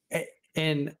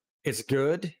 And it's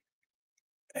good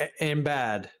and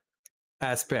bad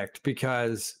aspect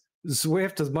because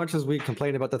Zwift, as much as we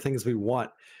complain about the things we want,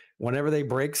 whenever they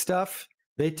break stuff,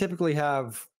 they typically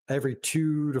have every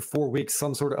 2 to 4 weeks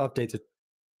some sort of update to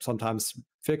sometimes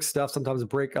fix stuff, sometimes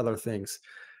break other things.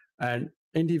 And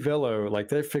Indie Velo, like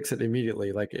they fix it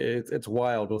immediately. Like it's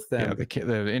wild with them. Yeah,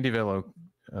 the Indie Velo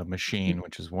machine,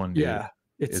 which is one dude. Yeah,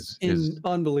 it's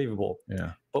unbelievable.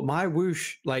 Yeah. But my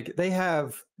Whoosh, like they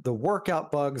have the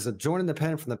workout bugs, the joint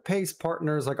independent from the pace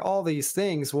partners, like all these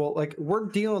things. Well, like we're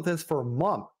dealing with this for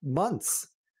months.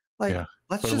 Like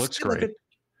let's just it looks great.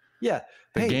 The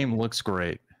game looks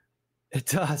great. It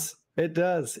does. It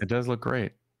does. It does look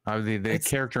great. The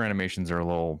character animations are a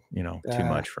little, too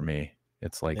much for me.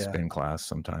 It's like spin class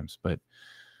sometimes, but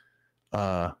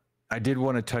I did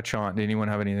want to touch on, did anyone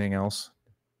have anything else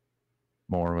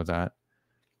more with that?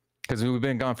 Because we've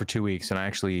been gone for 2 weeks and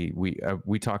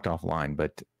we talked offline,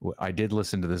 but I did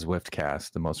listen to the Zwift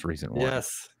cast, the most recent one.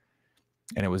 Yes.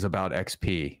 And it was about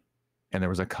XP. And there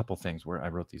was a couple things where I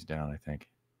wrote these down, I think.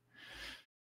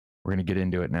 We're going to get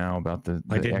into it now about the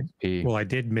XP. Well, I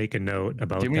did make a note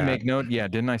about that. Did we make note? Yeah.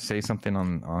 Didn't I say something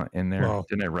in there? Well,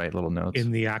 didn't I write little notes?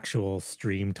 In the actual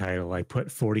stream title, I put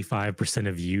 45%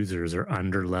 of users are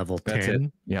under level 10. That's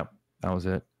it. Yep. That was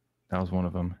it. That was one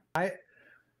of them.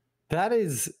 That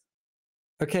is,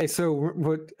 okay. So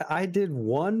what I did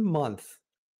 1 month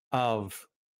of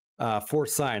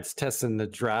Force Science testing the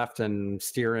draft and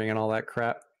steering and all that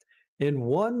crap. In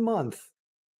 1 month,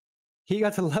 he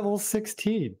got to level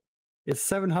 16. It's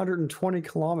 720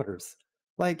 kilometers.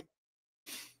 Like,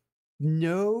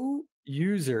 no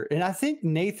user, and I think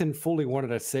Nathan fully wanted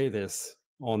to say this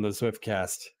on the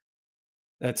Zwiftcast.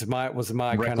 Was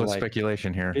my kind of like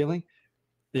speculation here. Feeling?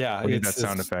 Yeah, we need that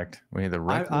sound effect. We need the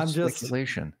reckless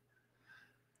speculation.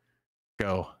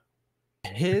 Go.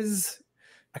 His,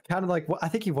 I kind of like what I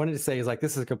think he wanted to say is like,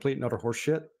 this is a complete and utter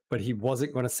horseshit, but he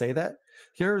wasn't going to say that.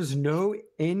 There is no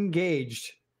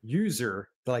engaged user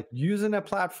like using a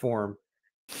platform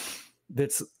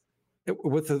that's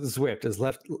with the Zwift is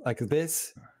left like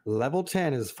this. Level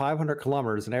 10 is 500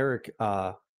 kilometers, and Eric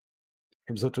from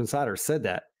Zwift Insider said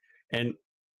that, and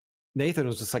Nathan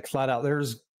was just like flat out,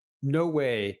 there's no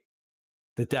way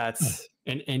that that's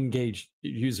an engaged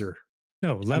user.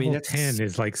 No, level 10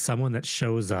 is like someone that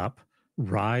shows up,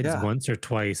 rides once or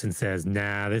twice, and says,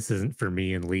 "Nah, this isn't for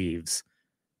me," and leaves.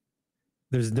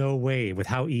 There's no way with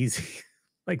how easy.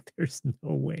 Like, there's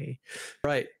no way.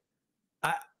 Right.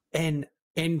 And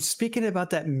speaking about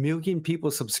that million people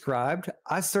subscribed,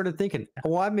 I started thinking,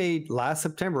 I made last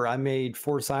September, I made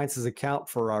Force Science's account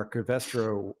for our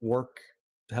Covestro work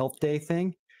health day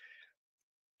thing.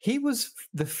 He was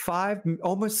the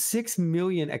almost 6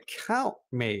 million account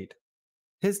made.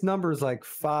 His number is like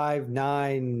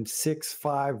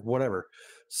 5965, whatever.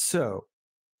 So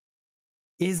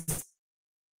if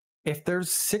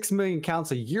there's 6 million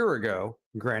accounts a year ago,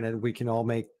 granted, we can all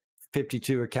make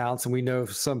 52 accounts, and we know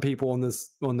some people on the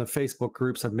Facebook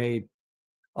groups have made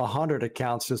 100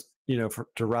 accounts just, to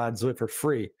ride Zwift for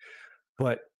free.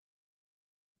 But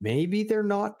maybe they're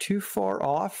not too far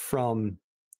off from,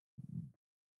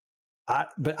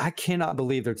 but I cannot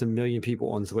believe there's 1 million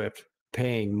people on Zwift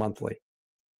paying monthly.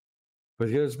 But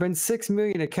there's been 6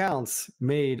 million accounts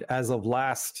made as of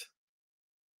last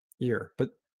year. But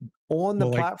on the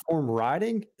platform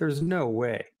riding, there's no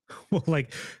way. Well,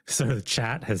 so the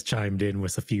chat has chimed in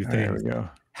with a few things. There we go.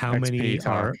 How many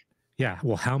are? Yeah.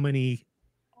 Well, how many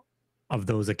of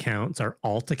those accounts are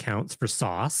alt accounts for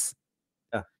Sauce?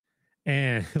 Yeah.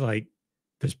 And there's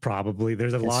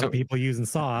a lot of people using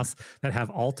Sauce that have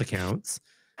alt accounts.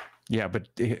 Yeah, but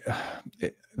the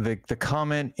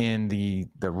comment in the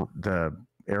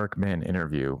Eric Min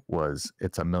interview was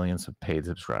it's 1 million paid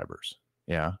subscribers.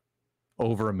 Yeah,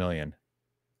 over 1 million.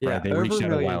 Yeah, right? They reached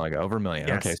out a while ago. Over 1 million.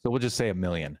 Yes. Okay, so we'll just say 1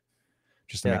 million,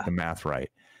 just to make the math right.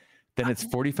 Then it's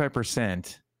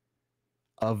 45%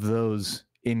 of those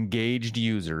engaged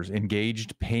users,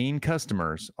 engaged paying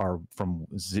customers, are from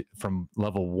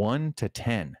level 1 to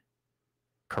 10.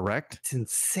 Correct? It's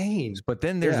insane. But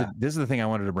then this is the thing I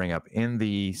wanted to bring up in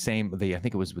the same, I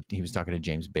think it was, he was talking to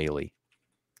James Bailey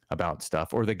about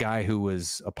stuff, or the guy who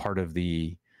was a part of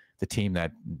the team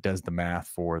that does the math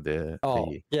for the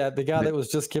guy that was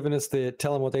just giving us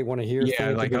tell them what they want to hear.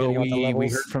 Yeah, like,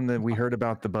 we heard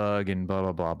about the bug and blah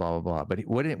blah blah blah blah. But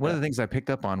one of the things I picked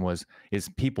up on is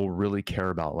people really care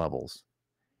about levels,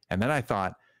 and then I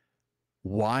thought,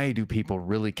 why do people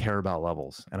really care about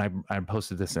levels? And I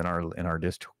posted this in our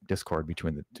Discord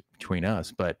between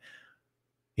us. But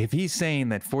if he's saying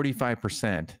that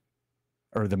 45%,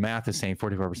 or the math is saying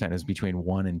 45% is between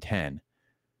 1 and 10,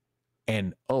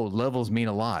 and levels mean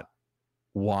a lot.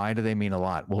 Why do they mean a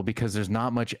lot? Well, because there's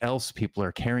not much else people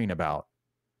are caring about.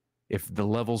 If the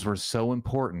levels were so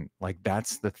important, like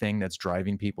that's the thing that's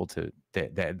driving people to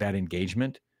that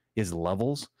engagement is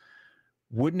levels.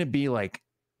 Wouldn't it be like,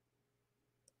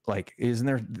 isn't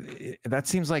there, that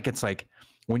seems like it's like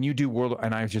when you do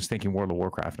and I was just thinking World of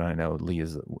Warcraft, and I know Lee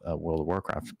is a World of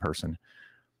Warcraft person.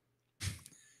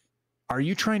 Are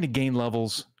you trying to gain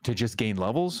levels to just gain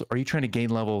levels? Or are you trying to gain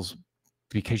levels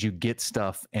because you get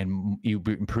stuff and you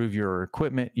improve your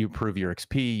equipment, you improve your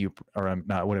XP,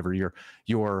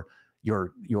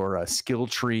 your skill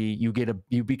tree,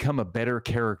 you become a better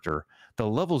character. The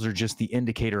levels are just the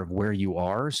indicator of where you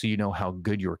are, so you know how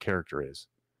good your character is.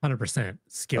 100%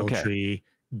 skill tree,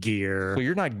 gear. So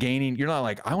you're not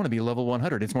like, I want to be level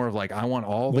 100. It's more of like, I want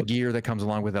all the gear that comes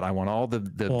along with it. I want all the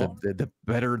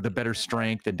better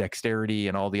strength and dexterity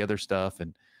and all the other stuff.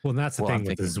 And that's the thing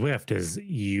with the Zwift is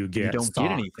you don't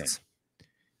get anything.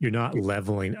 You're not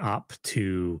leveling up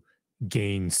to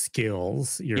gain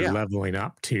skills. You're leveling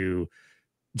up to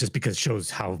just because it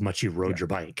shows how much you rode your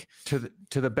bike. To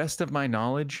the best of my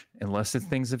knowledge, unless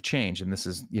things have changed, and this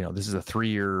is a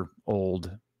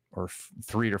 3-year-old or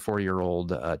 3 or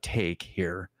 4-year-old take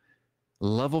here.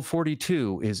 Level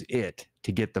 42 is it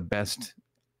to get the best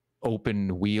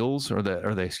open wheels or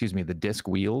the disc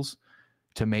wheels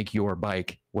to make your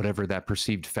bike whatever that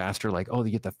perceived faster, like, you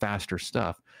get the faster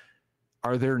stuff.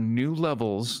 Are there new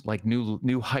levels, like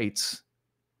new heights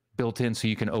built in so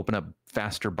you can open up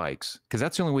faster bikes? Because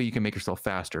that's the only way you can make yourself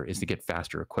faster, is to get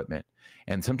faster equipment.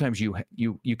 And sometimes you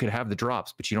could have the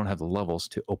drops, but you don't have the levels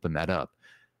to open that up.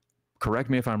 Correct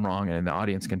me if I'm wrong, and the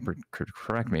audience can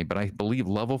correct me, but I believe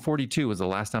level 42 was the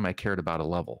last time I cared about a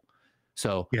level.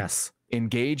 So yes,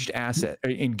 engaged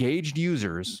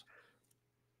users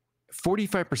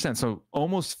 45%. So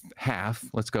almost half,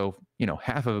 let's go,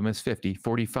 half of them is 50,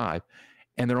 45,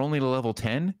 and they're only to level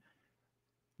 10.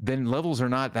 Then levels are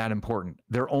not that important.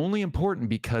 They're only important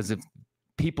because if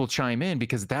people chime in,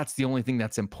 because that's the only thing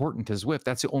that's important to Zwift.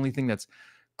 That's the only thing that's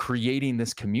creating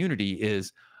this community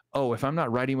is, oh, if I'm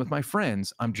not riding with my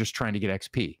friends, I'm just trying to get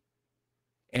XP.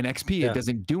 And XP, it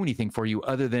doesn't do anything for you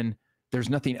other than there's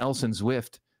nothing else in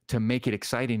Zwift to make it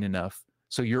exciting enough.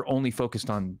 So you're only focused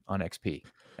on XP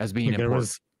as being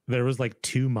important. There was like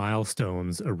 2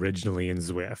 milestones originally in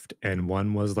Zwift, and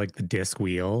one was like the disc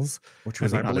wheels, which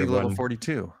was, I believe, level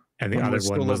 42. And the other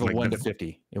one was level like 1 to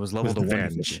 50. It was level to 1 to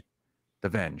 50. The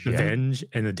Venge. The Venge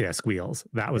and the disc wheels.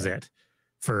 That was it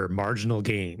for marginal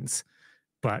gains.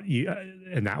 But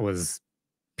and that was,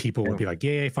 people would be like,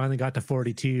 "Yay, I finally got to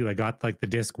 42. I got like the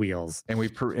disc wheels." And we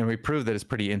proved that it's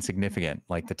pretty insignificant.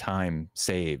 Like the time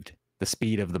saved, the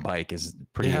speed of the bike is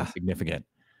pretty insignificant.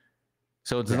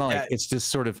 So it's not like it's this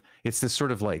sort of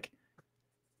like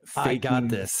faking, I got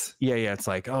this. Yeah. It's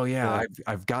like, oh yeah,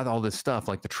 I've got all this stuff.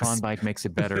 Like the Tron bike makes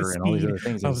it better, and all these other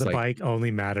things. Of the bike only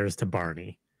matters to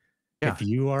Barney. Yeah. If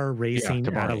you are racing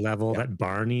at a level that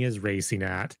Barney is racing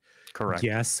at, correct.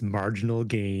 Yes, marginal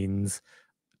gains,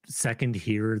 second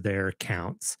here or there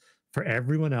counts. For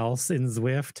everyone else in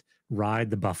Zwift, ride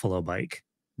the Buffalo bike.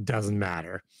 Doesn't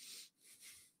matter.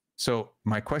 So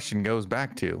my question goes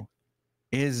back to,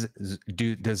 does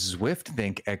Zwift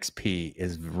think XP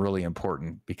is really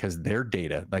important? Because their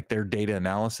data, like their data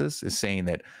analysis, is saying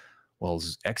that, well,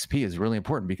 XP is really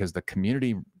important because the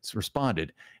community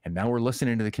responded, and now we're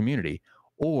listening to the community.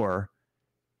 Or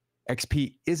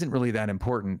XP isn't really that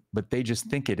important, but they just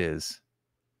think it is.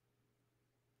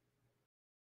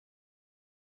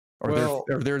 Or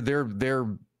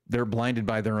they're blinded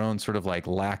by their own sort of like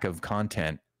lack of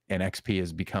content, and XP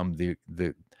has become the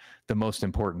most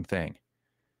important thing.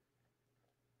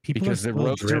 Because the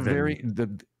roads are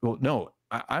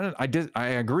I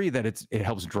agree that it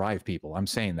helps drive people. I'm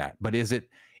saying that, but is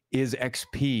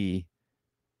XP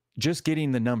just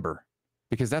getting the number?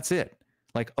 Because that's it.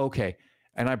 Like, okay,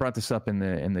 and I brought this up in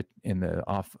the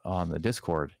off on the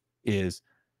Discord, is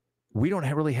we don't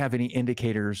really have any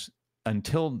indicators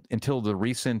until the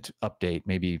recent update,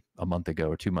 maybe a month ago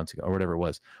or 2 months ago or whatever it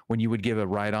was, when you would give a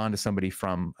ride on to somebody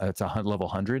from it's a level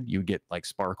 100, you get like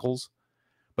sparkles,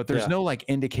 but there's no like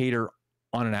indicator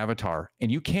on an avatar, and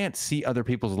you can't see other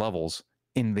people's levels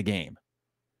in the game.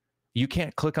 You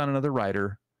can't click on another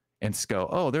rider and go,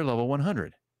 oh, they're level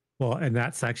 100. Well, and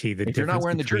that's actually the difference. If you're not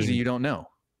wearing the jersey, you don't know.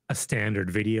 A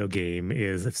standard video game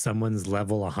is if someone's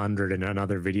level 100 in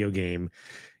another video game,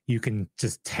 you can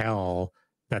just tell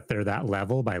that they're that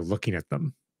level by looking at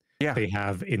them. Yeah. They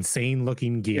have insane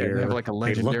looking gear. Yeah, they have like a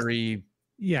legendary...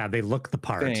 they look the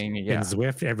part. Thing, In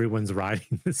Zwift, everyone's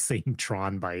riding the same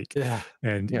Tron bike. Yeah.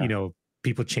 And,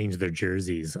 people change their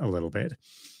jerseys a little bit.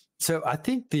 So I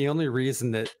think the only reason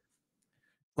that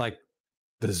like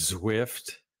the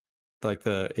Zwift, like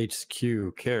the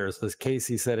HQ cares, as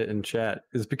Casey said it in chat,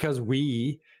 is because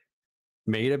we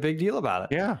made a big deal about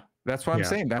it. Yeah. That's what I'm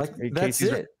saying. That's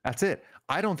it. That's it.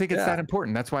 I don't think it's that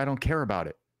important. That's why I don't care about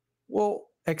it. Well,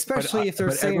 especially if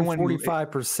they're saying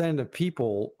 45% of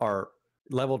people are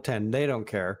level 10, they don't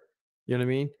care. You know what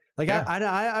I mean? Like,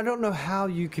 I don't know how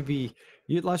you could be,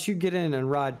 unless you get in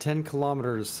and ride 10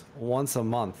 kilometers once a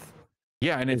month.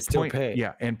 Yeah. And it's still pay.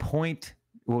 Yeah. And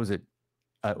what was it?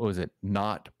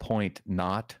 Not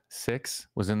 0.06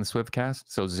 was in the Swiftcast.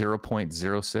 So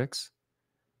 0.06.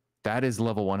 That is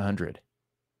level 100.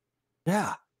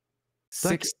 Yeah.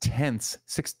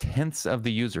 6/10 of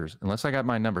the users, unless I got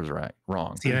my numbers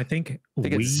wrong. See, I think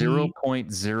it's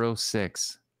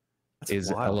 0.06 is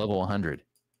a level 100.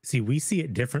 See, we see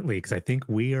it differently because I think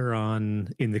we are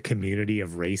in the community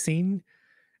of racing.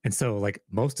 And so like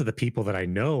most of the people that I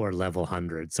know are level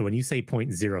 100. So when you say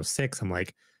 0.06, I'm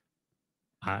like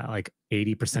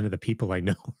 80% of the people I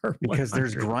know are 100. Because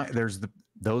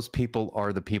those people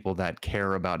are the people that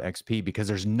care about XP because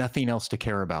there's nothing else to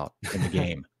care about in the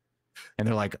game. And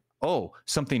they're like, oh,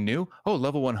 something new? Oh,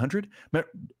 level 100? But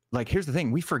like, here's the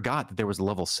thing. We forgot that there was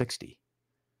level 60.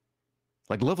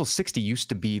 Like level 60 used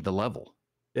to be the level.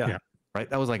 Yeah. Right?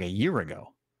 That was like a year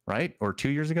ago, right? Or 2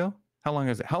 years ago? How long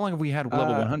is it? How long have we had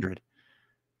level 100?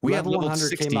 We had level 100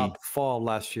 60. came out fall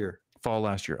last year.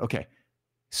 Okay.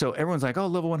 So everyone's like, oh,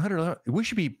 level 100. We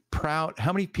should be proud.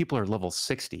 How many people are level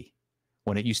 60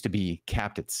 when it used to be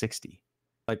capped at 60?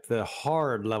 Like the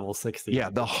hard level 60. Yeah,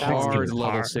 the hard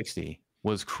level 60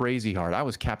 was crazy hard. I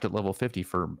was capped at level 50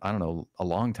 for, I don't know, a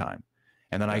long time.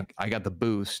 And then I got the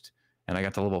boost and I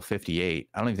got to level 58.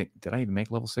 I don't even think, did I even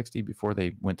make level 60 before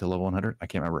they went to level 100? I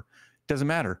can't remember. Doesn't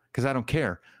matter because I don't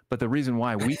care. But the reason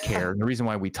why we care and the reason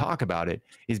why we talk about it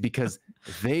is because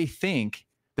they think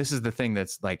this is the thing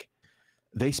that's like,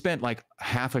 they spent like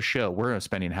half a show. We're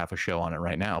spending half a show on it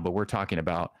right now, but we're talking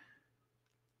about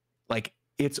like,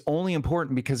 it's only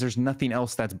important because there's nothing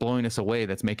else that's blowing us away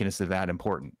that's making us that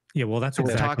important. Yeah, well, that's so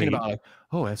exactly. We're talking about like,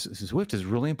 oh, Zwift is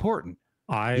really important.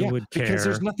 I would care because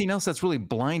there's nothing else that's really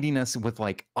blinding us with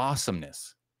like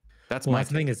awesomeness. That's my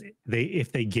thing is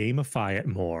if they gamify it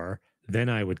more, then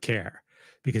I would care.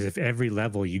 Because if every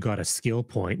level you got a skill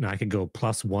point and I could go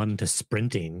 +1 to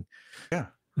sprinting, yeah.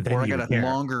 Then or I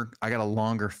got a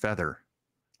longer feather.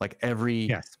 Like every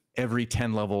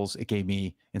 10 levels, it gave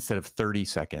me, instead of 30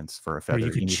 seconds for a feather, or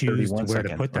you could choose where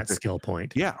to put that skill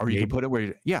point. Yeah, or you can put it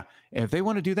where, and if they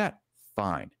want to do that,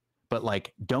 fine. But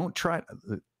like, don't try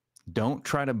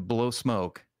to blow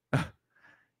smoke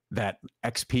that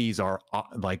XPs are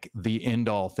like the end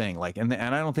all thing. Like, and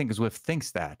I don't think Zwift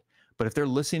thinks that, but if they're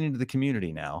listening to the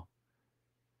community now,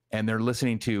 and they're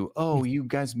listening to, oh, you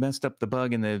guys messed up the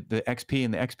bug and the XP,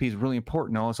 and the XP is really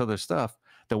important and all this other stuff,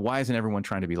 then why isn't everyone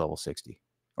trying to be level 60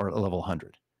 or level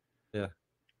 100? Yeah.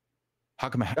 How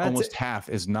come almost half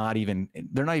is not even,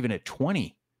 they're not even at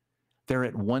 20. They're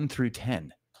at 1 through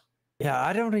 10. Yeah,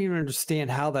 I don't even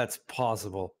understand how that's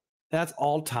possible. That's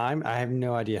all time. I have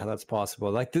no idea how that's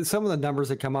possible. Like some of the numbers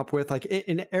that come up with, like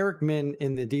in Eric Min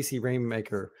in the DC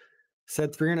Rainmaker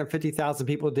said 350,000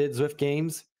 people did Zwift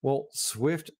games. Well,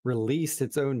 Zwift released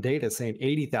its own data saying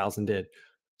 80,000 did.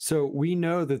 So we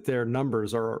know that their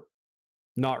numbers are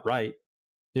not right.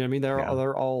 You know what I mean?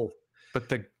 They're all. But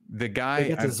the guy, they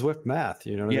got the Zwift math.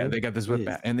 You know what I mean? They got the Zwift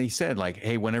math, and they said like,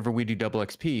 hey, whenever we do double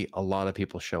XP, a lot of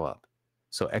people show up.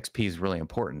 So XP is really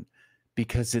important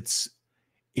because it's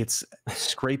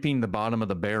scraping the bottom of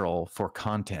the barrel for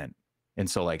content. And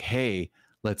so like, hey,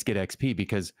 let's get XP,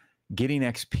 because getting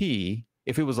XP,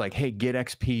 if it was like, hey, get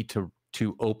XP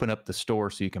to open up the store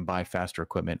so you can buy faster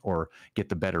equipment or get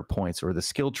the better points, or the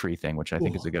skill tree thing, which I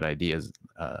think is a good idea,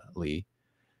 Lee.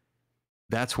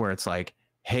 That's where it's like,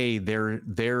 hey,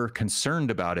 they're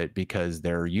concerned about it because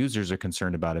their users are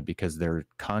concerned about it because their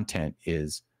content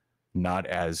is not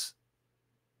as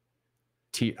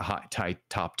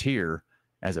top tier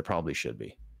as it probably should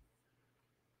be.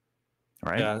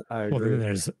 Right? Yeah, I agree. Well, then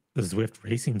there's the Zwift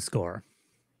Racing Score.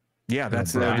 Yeah,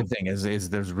 that's the other thing is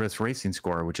there's Zwift Racing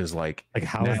Score, which is like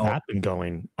how has that been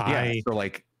going? Yeah, so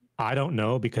like I don't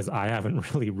know because I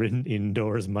haven't really ridden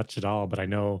indoors much at all, but I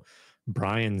know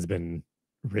Brian's been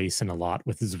racing a lot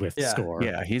with Zwift Score.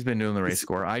 Yeah, he's been doing the race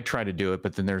score. I try to do it,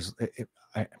 but then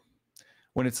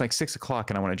when it's like 6 o'clock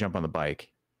and I want to jump on the bike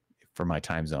for my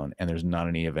time zone and there's not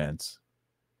any events.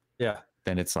 Yeah.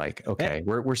 Then it's like, okay,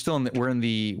 we're still in the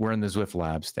Zwift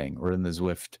Labs thing. We're in the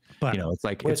Zwift, but, it's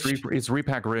like it's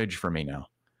Repack Ridge for me now.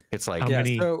 It's like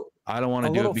so I don't want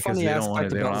to do it because they don't want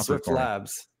to. They don't offer Zwift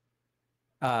Labs.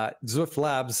 Zwift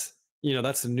Labs,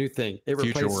 that's a new thing. It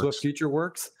replaced Zwift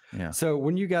FutureWorks. Yeah. So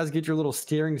when you guys get your little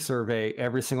steering survey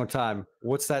every single time,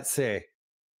 what's that say?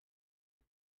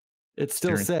 It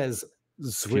still says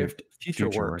Zwift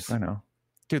FutureWorks. I know.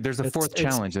 Dude, there's a fourth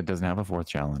challenge that doesn't have a fourth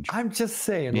challenge. I'm just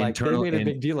saying, they made a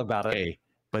big deal about it.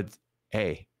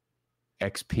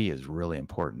 XP is really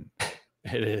important.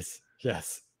 It is,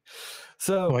 yes.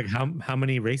 So, like, how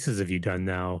many races have you done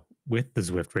now with the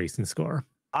Zwift Racing Score?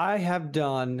 I have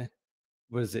done,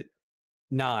 was it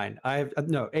 9? I've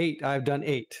done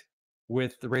 8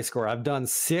 with the race score. I've done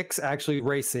 6 actually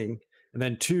racing, and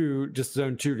then 2 just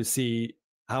zone 2 to see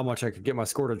how much I could get my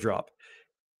score to drop.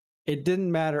 It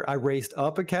didn't matter. I raced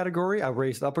up a category. I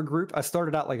raced up a group. I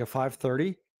started out like a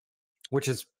 530, which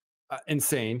is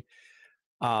insane.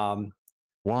 Why?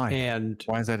 And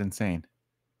why is that insane?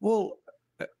 Well,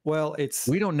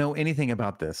 we don't know anything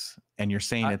about this, and you're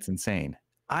saying it's insane.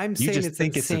 I'm saying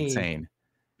it's insane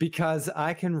because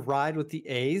I can ride with the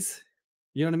A's.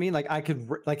 You know what I mean? Like I could,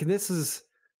 this is,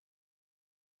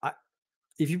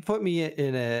 if you put me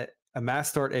in a mass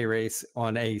start A race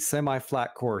on a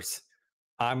semi-flat course,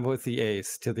 I'm with the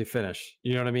A's till the finish.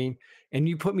 You know what I mean? And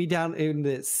you put me down in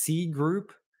the C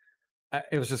group,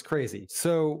 it was just crazy.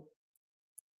 So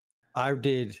I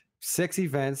did 6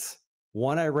 events.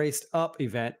 1 I raced up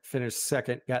event, finished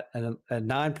second, got a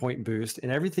 9-point boost,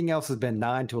 and everything else has been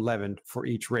 9 to 11 for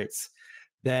each race.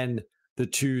 Then the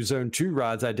 2 zone 2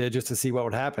 rides I did just to see what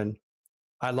would happen,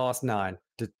 I lost 9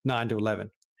 to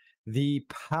 11. The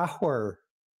power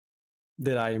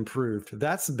that I improved,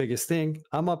 that's the biggest thing.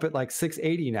 I'm up at like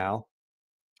 680 now.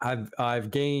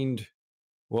 I've gained,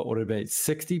 what would it be,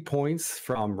 60 points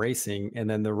from racing, and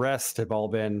then the rest have all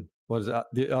been,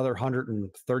 the other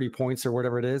 130 points or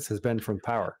whatever it is has been from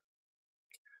power.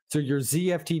 So your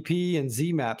ZFTP and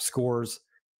ZMAP scores,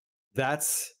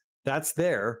 that's that's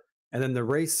there, and then the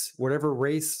race, whatever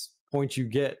race points you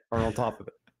get, are on top of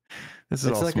it. This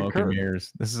is all like smoke and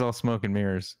mirrors. This is all smoke and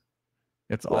mirrors.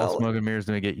 It's all smoke and mirrors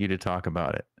to get you to talk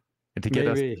about it and to get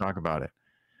us to talk about it.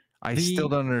 I still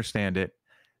don't understand it.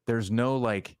 There's no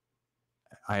like,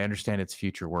 I understand it's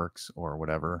Future Works or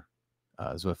whatever,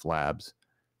 Zwift Labs.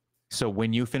 So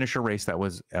when you finish a race that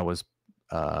was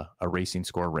a racing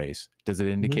score race, does it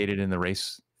indicate it in the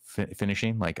race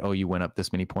finishing? Like, oh, you went up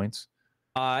this many points?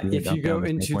 If you go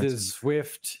into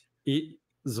the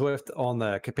Zwift on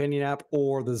the companion app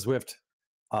or the Zwift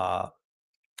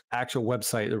actual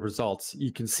website, the results,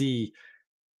 you can see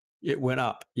it went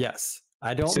up. Yes.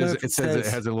 I don't know if it says it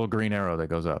has a little green arrow that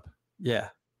goes up. Yeah.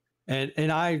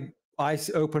 And I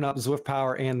open up Zwift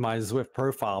Power and my Zwift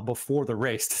profile before the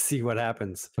race to see what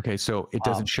happens. Okay, so it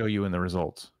doesn't show you in the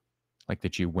results like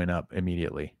that you went up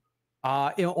immediately.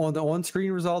 On the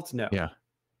on-screen results, no. Yeah.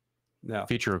 No.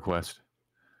 Feature request.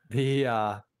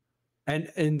 The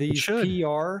and these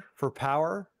PR for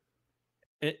power,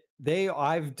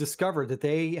 I've discovered that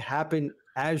they happen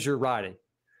as you're riding.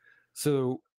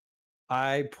 So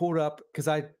I pulled up because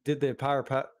I did the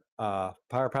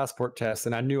power passport test,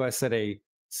 and I knew I set a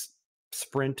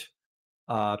sprint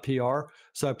PR.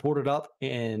 So I pulled it up,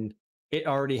 and it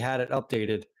already had it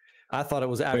updated. I thought it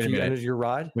was after you ended your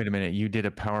ride. Wait a minute. You did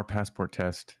a power passport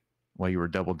test while you were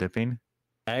double dipping?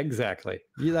 Exactly.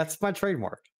 Yeah, that's my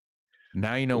trademark.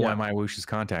 Now you know why my Whoosh is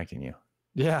contacting you.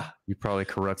 Yeah. You probably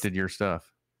corrupted your stuff.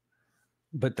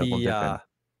 But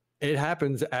it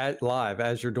happens at live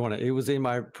as you're doing it. It was in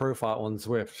my profile on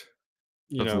Zwift.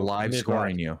 So it's live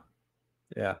scoring you.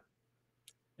 Yeah.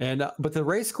 And but the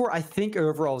race score, I think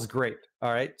overall is great.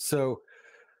 All right. So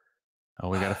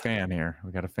we got a fan here.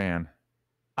 We got a fan.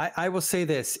 I will say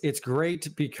this. It's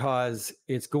great because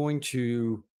it's going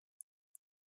to,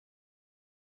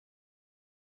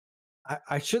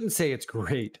 I shouldn't say it's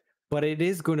great, but it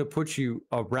is going to put you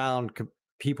around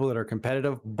people that are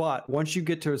competitive. But once you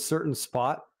get to a certain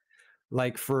spot,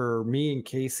 like for me and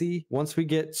Casey, once we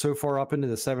get so far up into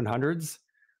the 700s,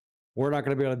 we're not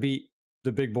going to be able to beat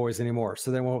the big boys anymore.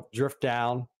 So then we'll drift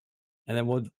down, and then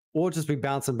we'll just be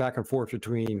bouncing back and forth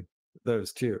between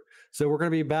those two. So we're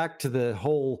going to be back to the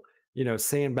whole,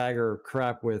 sandbagger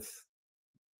crap with,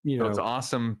 So it's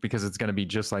awesome because it's going to be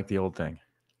just like the old thing.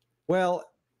 Well,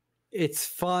 it's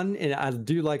fun, and I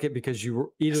do like it because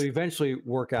it'll eventually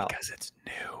work out. Because it's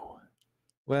new.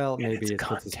 Well, maybe it's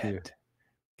content.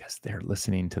 Because they're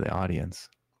listening to the audience.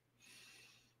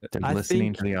 They're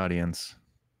listening to the audience.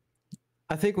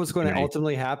 I think what's going to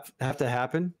ultimately have to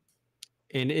happen,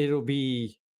 and it'll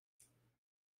be,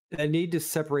 I need to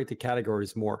separate the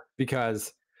categories more,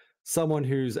 because someone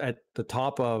who's at the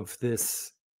top of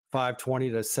this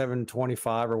 520 to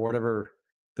 725 or whatever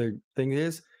the thing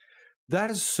is, that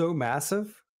is so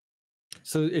massive.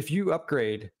 So if you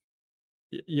upgrade,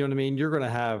 you know what I mean, you're going to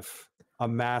have a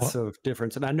massive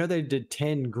difference. And I know they did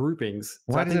 10 groupings.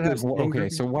 Why does it have, okay,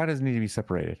 so why does it need to be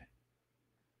separated?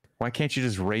 Why can't you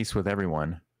just race with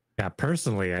everyone? Yeah,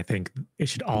 personally, I think it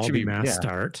should all be mass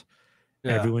start.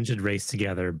 Yeah. Everyone should race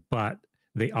together, but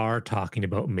they are talking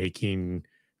about making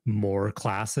more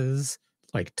classes,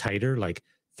 like tighter, like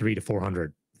 3 to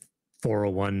 400,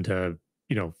 401 to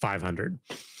 500.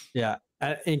 Yeah.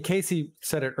 And Casey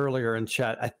said it earlier in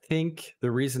chat. I think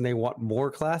the reason they want more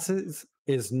classes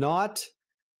is not,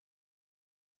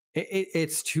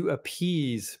 it's to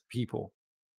appease people,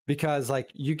 because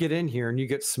like you get in here and you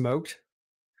get smoked.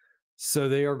 So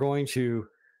they are going to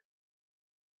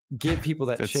give people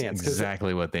that chance.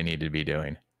 Exactly what they need to be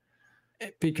doing.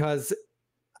 Because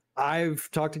I've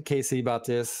talked to Casey about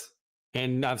this,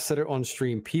 and I've said it on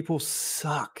stream. People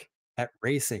suck at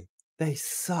racing. They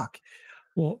suck.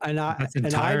 Well, and that's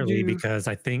entirely because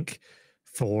I think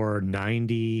for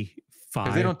 95%,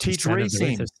 they don't teach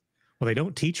racing. Well, they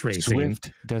don't teach racing.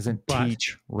 Zwift doesn't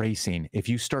teach racing. If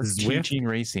you start teaching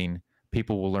racing,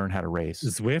 people will learn how to race.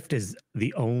 Zwift is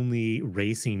the only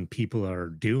racing people are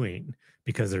doing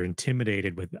because they're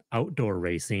intimidated with outdoor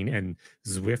racing, and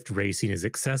Zwift racing is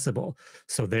accessible.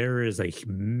 So there is a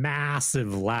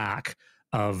massive lack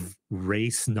of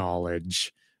race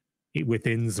knowledge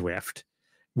within Zwift,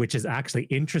 which is actually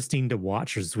interesting to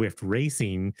watch Zwift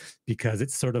racing, because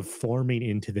it's sort of forming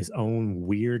into this own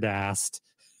weird ass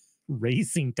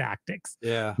racing tactics.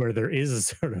 Yeah. Where there is a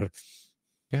sort of,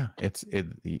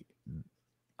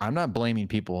 I'm not blaming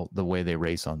people the way they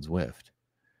race on Zwift.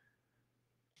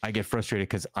 I get frustrated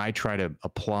because I try to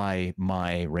apply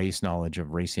my race knowledge of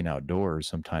racing outdoors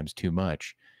sometimes too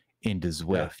much into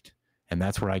Zwift. And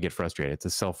that's where I get frustrated. It's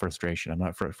a self-frustration. I'm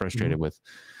not frustrated with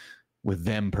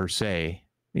them per se.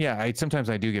 Yeah, sometimes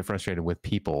I do get frustrated with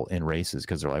people in races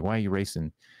because they're like, "Why are you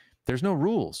racing?" There's no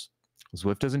rules.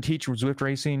 Zwift doesn't teach Zwift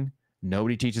racing.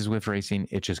 Nobody teaches Zwift racing.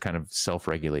 It just kind of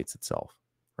self-regulates itself,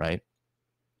 right?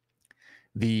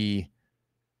 The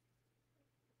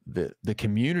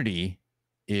community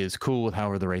is cool with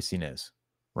however the racing is,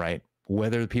 right?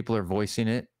 Whether people are voicing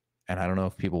it, and I don't know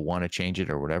if people want to change it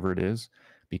or whatever it is,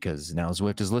 because now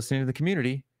Zwift is listening to the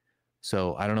community.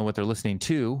 So I don't know what they're listening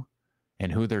to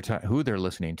and who they're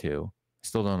listening to.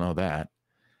 Still don't know that.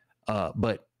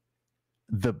 But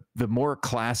the more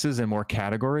classes and more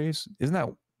categories,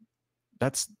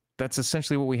 that's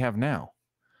essentially what we have now.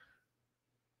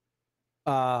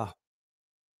 I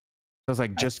was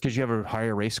like, just because you have a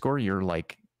higher race score, you're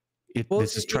like,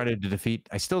 this is trying to defeat.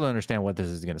 I still don't understand what this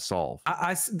is going to solve.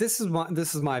 This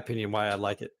is my opinion why I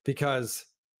like it, because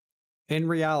in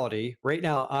reality, right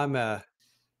now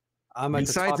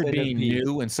besides it being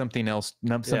new and something else,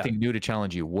 something new to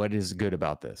challenge you, what is good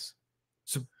about this?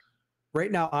 So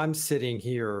right now I'm sitting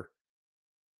here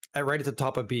right at the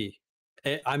top of B.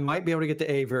 I might be able to get to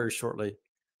A very shortly,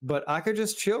 but I could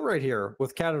just chill right here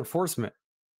with cat enforcement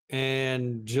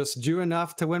and just do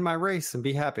enough to win my race and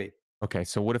be happy. Okay,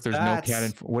 so what if there's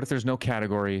what if there's no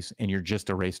categories and you're just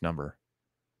a race number,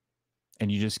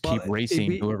 and you just keep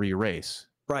racing whoever you race?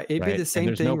 Right, it'd be the same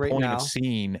thing. There's no right point now of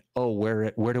seeing, oh,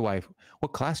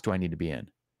 what class do I need to be in,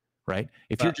 right?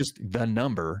 If you're just the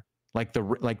number, like the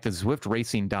Zwift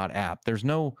Racing app, there's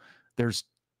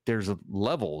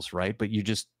levels, right? But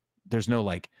there's no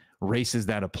like races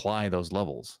that apply those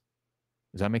levels.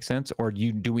 Does that make sense? Or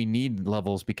do we need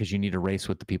levels because you need to race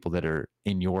with the people that are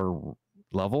in your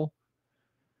level?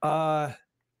 I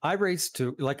race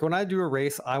to, like, when I do a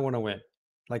race, I want to win.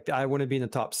 Like, I want to be in the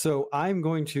top. So I'm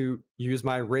going to use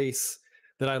my race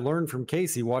that I learned from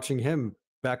Casey, watching him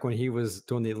back when he was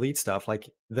doing the elite stuff. Like,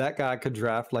 that guy could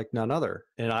draft like none other.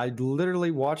 And I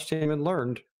literally watched him and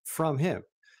learned from him.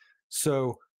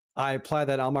 So I apply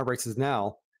that on my races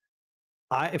now.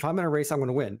 If I'm in a race, I'm going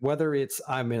to win. Whether it's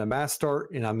I'm in a mass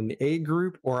start and I'm in the A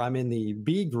group, or I'm in the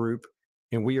B group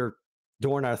and we are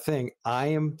doing our thing, I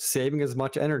am saving as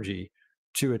much energy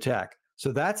to attack.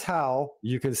 So that's how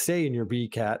you can stay in your B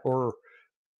cat, or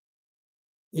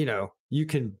you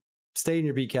can stay in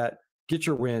your B cat, get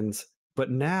your wins. But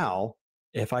now,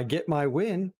 if I get my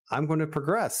win, I'm going to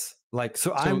progress.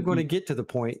 So I'm going to get to the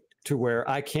point to where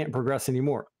I can't progress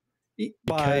anymore.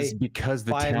 Because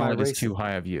the talent is too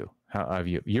high of you.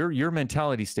 Your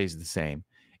mentality stays the same.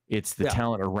 It's the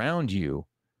talent around you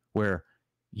where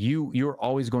you're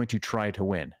always going to try to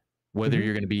win, whether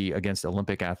you're going to be against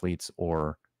Olympic athletes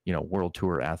or world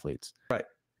tour athletes. Right.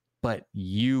 But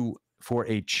for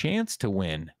a chance to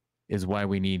win is why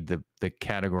we need the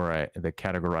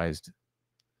categorized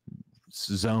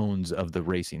zones of the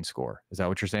racing score. Is that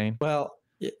what you're saying? Well,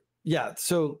 yeah.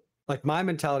 So like my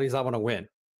mentality is I want to win.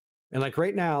 And like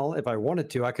right now, if I wanted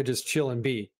to, I could just chill and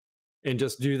be and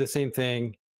just do the same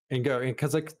thing and go. And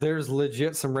because like there's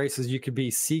legit some races you could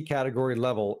be C category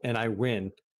level and I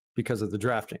win because of the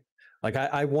drafting. Like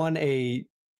I won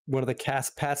one of the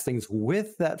cast pass things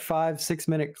with that 5-6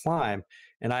 minute climb,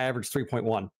 and I averaged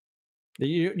 3.1.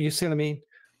 You see what I mean?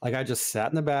 Like I just sat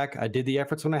in the back. I did the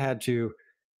efforts when I had to,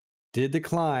 did the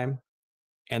climb,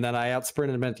 and then I out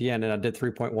sprinted them at the end, and I did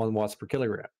 3.1 watts per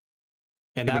kilogram.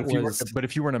 And but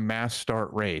if you were in a mass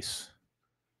start race,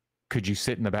 could you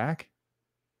sit in the back?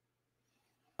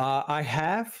 I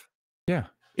have. Yeah.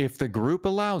 If the group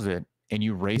allows it and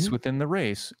you race within the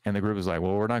race and the group is like,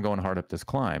 well, we're not going hard up this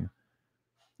climb,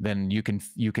 then you can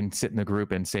sit in the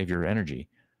group and save your energy.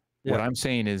 Yeah. What I'm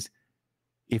saying is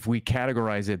if we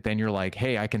categorize it, then you're like,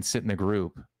 hey, I can sit in the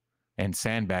group and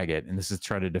sandbag it. And this is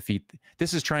trying to defeat.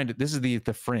 This is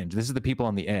the fringe. This is the people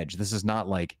on the edge. This is not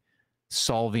like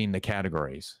solving the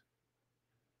categories.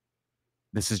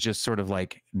 This is just sort of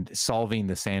like solving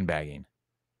the sandbagging.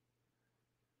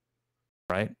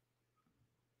 Right?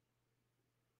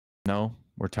 No,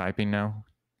 we're typing now.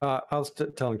 I was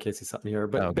telling Casey something here,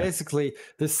 but basically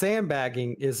the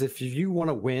sandbagging is if you want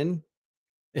to win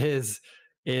is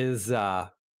if I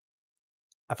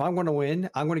want to win,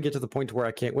 I'm going to get to the point to where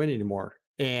I can't win anymore.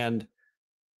 And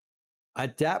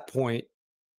at that point,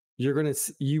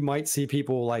 you might see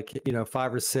people like,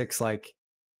 5 or 6 like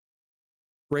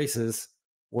races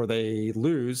where they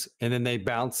lose and then they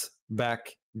bounce back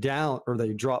down or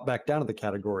they drop back down to the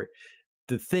category.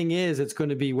 The thing is, it's going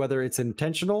to be whether it's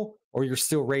intentional or you're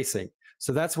still racing.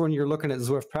 So that's when you're looking at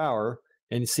Zwift Power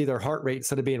and you see their heart rate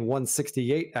instead of being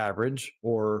 168 average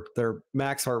or their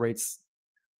max heart rate's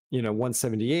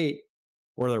 178,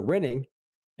 or they're winning,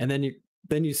 and then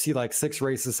you see like 6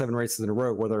 races, 7 races in a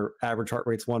row where their average heart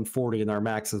rate's 140 and their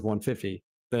max is 150.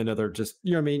 then they're just,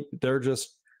 you know what I mean? They're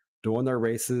just doing their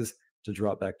races to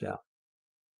drop back down.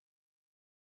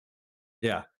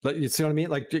 Yeah. But you see what I mean?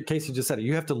 Like Casey just said it,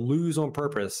 you have to lose on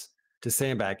purpose to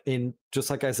sandbag. And just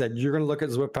like I said, you're going to look at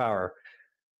Zwift Power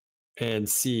and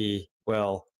see,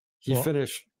 well, he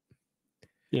finished,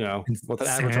 you know, with an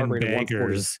average heart rate of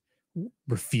 140.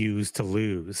 Refuse to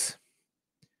lose.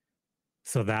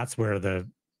 So that's where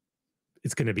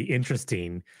it's going to be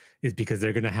interesting, is because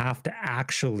they're going to have to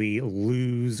actually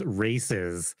lose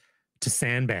races to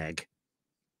sandbag.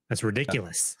 That's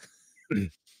ridiculous.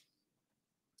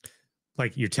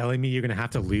 Like, you're telling me you're going to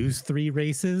have to lose 3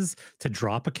 races to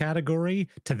drop a category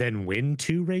to then win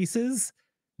 2 races?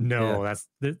 No,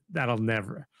 that'll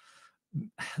never.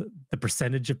 The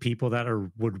percentage of people that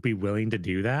would be willing to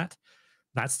do that,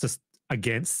 that's just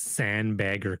against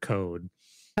sandbagger code.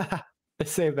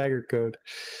 Sandbagger code.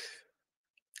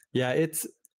 Yeah, it's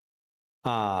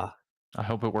I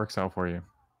hope it works out for you.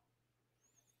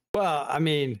 Well, I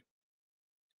mean,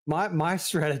 my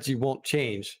strategy won't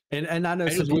change. And I know I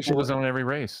just wish it was on every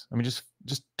race. I mean, just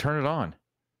turn it on.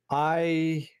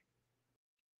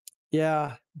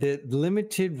 The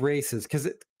limited races,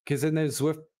 because in those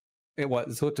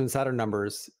Zwift Insider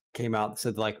numbers came out and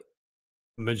said like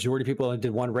majority of people only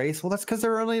did 1 race. Well, that's because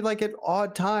they're only like at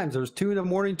odd times. There's 2 in the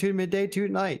morning, 2 midday, 2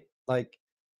 at night. Like,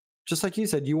 just like you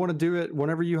said, you want to do it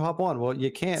whenever you hop on. Well,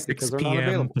 you can't because they're not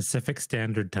available. Pacific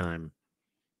Standard Time.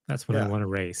 That's when I want to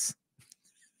race.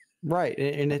 Right,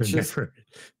 and it's just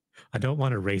I don't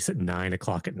want to race at 9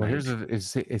 o'clock at night.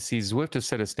 See, Zwift has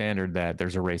set a standard that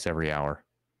there's a race every hour.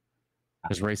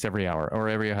 There's a race every hour, or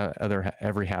every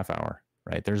half hour.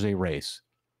 Right? There's a race.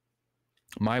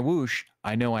 My whoosh,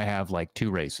 I know I have like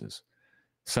 2 races.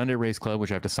 Sunday Race Club,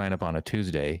 which I have to sign up on a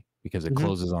Tuesday because it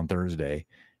closes on Thursday.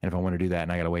 And if I want to do that,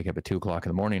 and I got to wake up at 2 o'clock in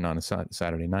the morning on a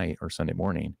Saturday night or Sunday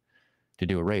morning to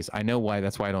do a race, I know why.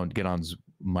 That's why I don't get on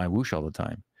my whoosh all the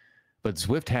time. But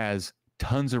Zwift has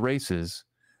tons of races.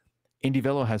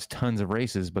 IndyVelo has tons of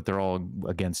races, but they're all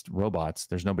against robots.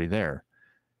 There's nobody there.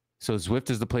 So Zwift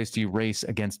is the place to race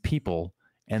against people.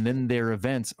 And then their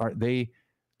events are, they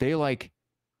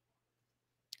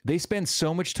spend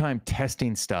so much time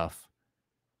testing stuff,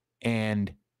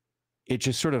 and it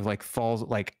just sort of like falls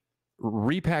like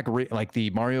like the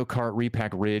Mario Kart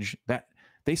Repack Ridge, that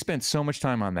they spent so much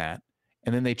time on that.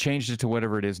 And then they changed it to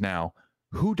whatever it is now.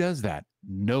 Who does that?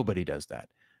 Nobody does that.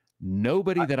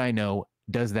 Nobody that I know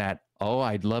does that. Oh,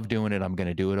 I'd love doing it. I'm going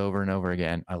to do it over and over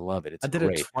again. I love it. It's great. I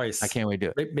did it twice. I can't wait to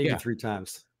do it. Maybe 3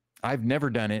 times. I've never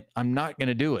done it. I'm not going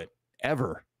to do it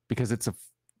ever because it's a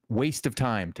waste of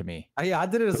time to me. I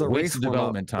did it as a race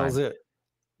development time. That was it.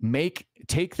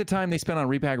 Take the time they spent on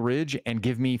Repack Ridge and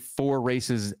give me 4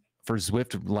 races for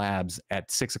Zwift Labs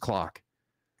at 6 o'clock.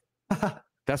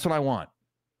 That's what I want.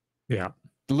 Yeah.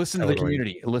 Listen to the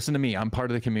community. Listen to me. I'm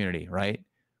part of the community, right?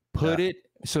 Put it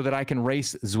so that I can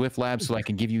race Zwift Labs, so I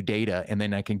can give you data, and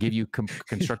then I can give you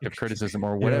constructive criticism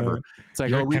or whatever. Yeah. It's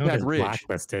like, Repack Ridge.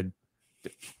 Blacklisted.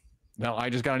 No, I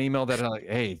just got an email that like,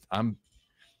 hey, I don't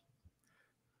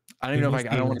even know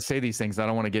if I don't want to say these things. I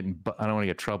don't want to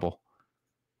get trouble.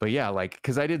 But yeah, like,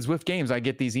 because I did Zwift Games, I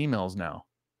get these emails now.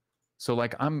 So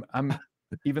like, I'm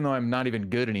even though I'm not even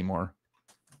good anymore,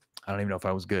 I don't even know if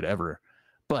I was good ever.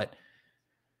 But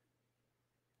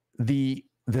the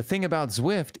thing about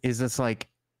Zwift is it's like,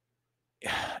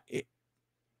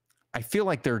 I feel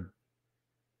like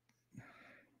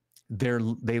they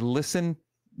listen.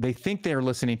 They think they're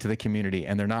listening to the community,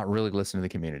 and they're not really listening to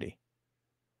the community.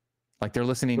 Like they're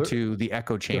listening to the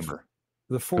echo chamber.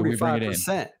 The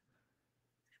 45%.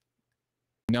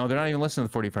 No, they're not even listening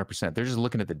to the 45%. They're just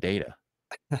looking at the data,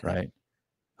 right?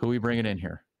 Who are we bringing in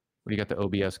here? What do you got the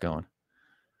OBS going?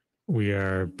 We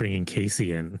are bringing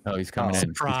Casey in. Oh, he's coming in.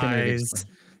 Surprise.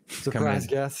 Surprise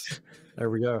guest. There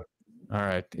we go. All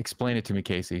right. Explain it to me,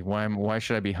 Casey. Why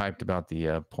should I be hyped about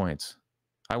the points?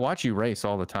 I watch you race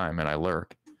all the time, and I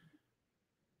lurk.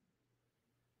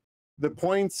 The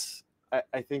points,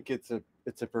 I think it's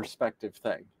a perspective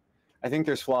thing. I think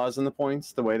there's flaws in the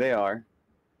points the way they are.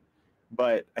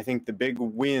 But I think the big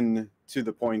win to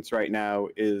the points right now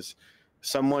is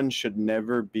someone should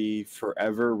never be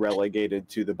forever relegated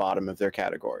to the bottom of their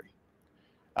category.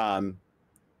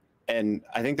 And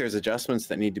I think there's adjustments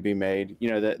that need to be made. You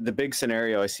know, the big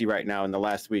scenario I see right now in the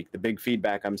last week, the big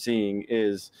feedback I'm seeing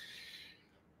is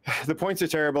the points are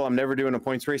terrible. I'm never doing a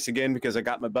points race again because I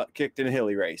got my butt kicked in a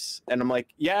hilly race. And I'm like,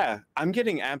 yeah, I'm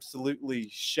getting absolutely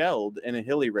shelled in a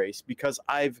hilly race because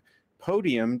I've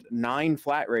podiumed 9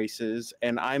 flat races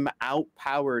and I'm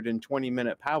outpowered in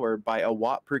 20-minute power by a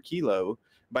watt per kilo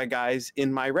by guys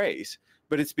in my race.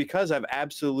 but it's because I've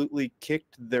absolutely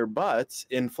kicked their butts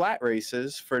in flat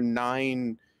races for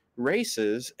 9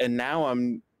 races, and now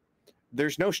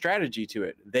there's no strategy to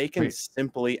it. They can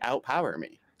simply outpower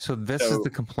me. So this is the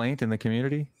complaint in the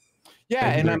community? Yeah,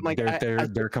 and I'm like,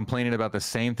 they're complaining about the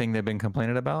same thing they've been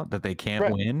complaining about, that they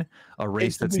can't win a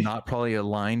race that's not probably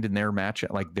aligned in their match,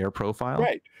 like their profile.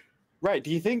 Right.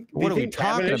 Do you think what are we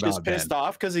talking about? Just pissed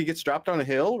off because he gets dropped on a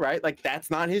hill, right? Like that's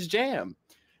not his jam.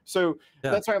 So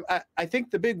that's why I think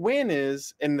the big win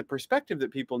is, and the perspective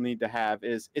that people need to have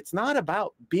is, it's not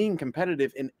about being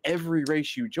competitive in every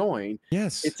race you join.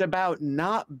 Yes, it's about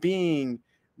not being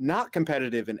not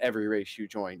competitive in every race you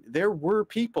join. There were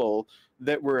people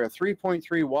that were a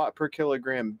 3.3 watt per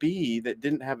kilogram B that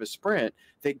didn't have a sprint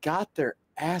that got their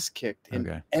ass kicked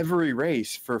in every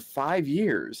race for 5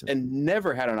 years and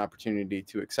never had an opportunity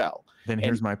to excel. Then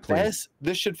here's my plea.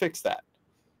 This should fix that.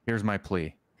 Here's my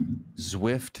plea.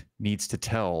 Zwift needs to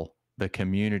tell the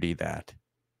community that.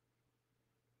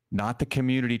 Not the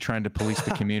community trying to police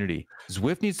the community.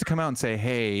 Zwift needs to come out and say,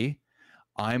 hey,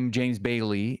 I'm James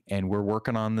Bailey, and we're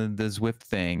working on the Zwift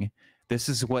thing. This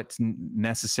is what's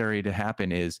necessary to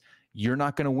happen is you're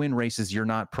not going to win races. You're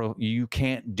not you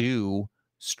can't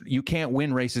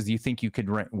win races you think you could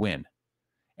win.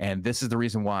 And this is the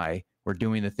reason why we're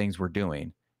doing the things we're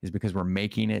doing, is because we're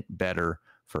making it better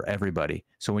for everybody.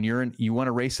 So when you want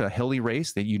to race a hilly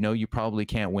race that you know you probably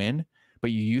can't win,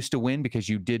 but you used to win because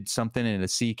you did something in a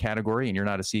C category and you're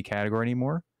not a C category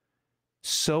anymore.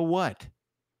 So what?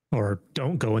 Or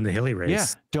don't go in the hilly race. Yeah,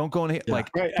 don't go in the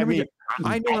I mean,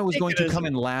 I knew I was going to come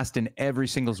in last in every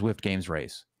single Zwift Games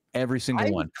race. Every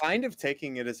single one. I'm kind of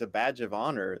taking it as a badge of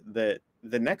honor that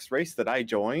the next race that I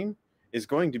join is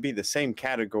going to be the same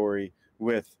category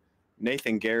with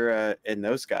Nathan Guerra and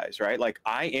those guys, right? Like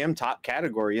I am top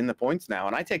category in the points now,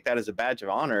 and I take that as a badge of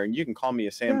honor, and you can call me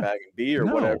a sandbag and B or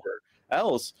whatever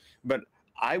else, but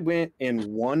I went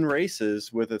in 1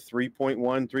 races with a 3.1,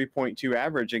 3.2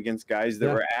 average against guys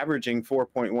that were averaging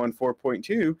 4.1,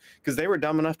 4.2 because they were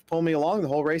dumb enough to pull me along the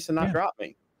whole race and not drop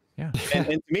me. Yeah. And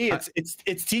to me,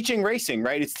 it's teaching racing,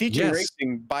 right? It's teaching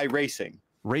racing by racing.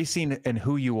 Racing and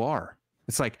who you are.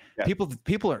 It's like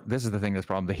people are, this is the thing, this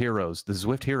problem, the heroes, the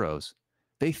Zwift heroes,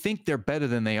 they think they're better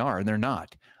than they are, and they're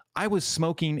not. I was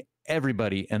smoking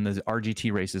everybody in the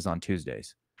RGT races on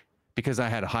Tuesdays because I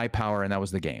had a high power and that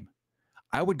was the game.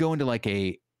 I would go into like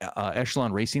a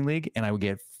echelon racing league and I would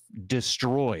get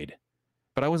destroyed,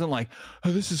 but I wasn't like,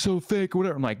 oh, this is so fake or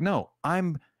whatever. I'm like, no,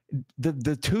 I'm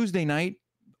the Tuesday night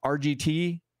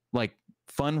RGT, like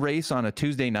fun race on a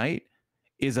Tuesday night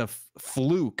is a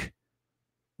fluke.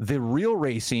 The real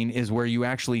racing is where you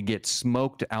actually get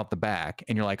smoked out the back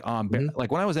and you're like, oh,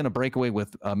 like when I was in a breakaway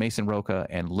with Mason Roca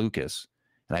and Lucas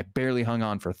and I barely hung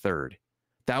on for 3rd.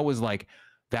 That was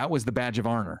the badge of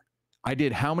honor. I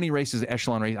did how many races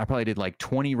echelon race? I probably did like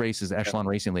 20 races echelon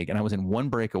racing league, and I was in 1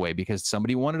 breakaway because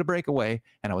somebody wanted to break away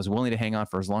and I was willing to hang on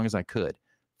for as long as I could.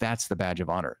 That's the badge of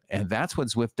honor. And that's what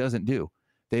Zwift doesn't do.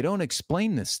 They don't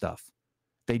explain this stuff.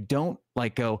 They don't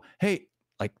like go, hey,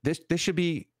 like this should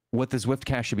be what the Zwift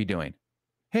cast should be doing.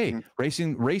 Hey,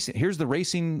 racing, here's the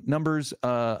racing numbers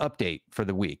update for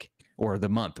the week or the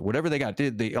month, whatever they got,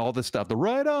 all this stuff, the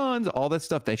ride-ons, all that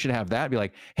stuff. They should have that. Be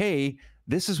like, hey,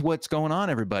 this is what's going on,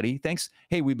 everybody. Thanks.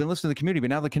 Hey, we've been listening to the community, but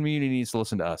now the community needs to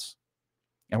listen to us.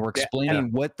 And we're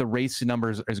explaining what the race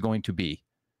numbers is going to be.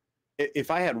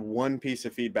 If I had one piece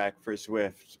of feedback for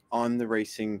Zwift on the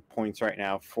racing points right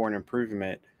now for an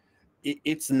improvement,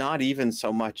 it's not even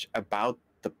so much about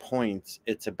the points,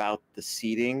 it's about the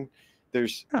seating.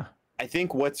 I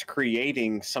think what's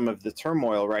creating some of the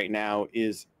turmoil right now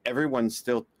is everyone's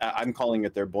still, I'm calling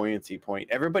it their buoyancy point.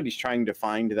 Everybody's trying to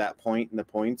find that point in the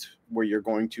points where you're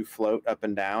going to float up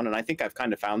and down. And I think I've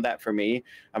kind of found that for me.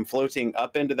 I'm floating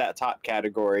up into that top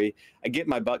category. I get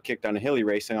my butt kicked on a hilly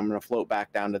race and I'm going to float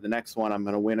back down to the next one. I'm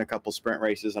going to win a couple sprint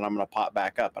races and I'm going to pop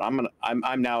back up. And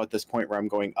I'm now at this point where I'm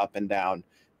going up and down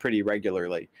pretty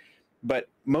regularly. But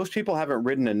most people haven't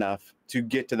ridden enough to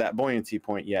get to that buoyancy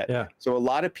point yet. Yeah. So a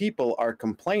lot of people are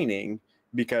complaining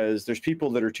because there's people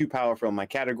that are too powerful in my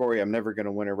category. I'm never going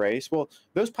to win a race. Well,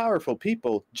 those powerful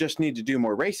people just need to do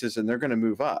more races and they're going to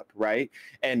move up, right?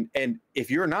 And if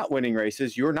you're not winning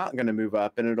races, you're not going to move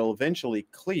up and it'll eventually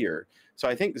clear. So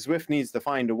I think Zwift needs to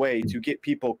find a way to get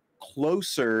people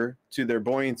closer to their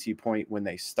buoyancy point when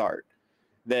they start.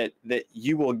 That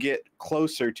you will get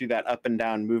closer to that up and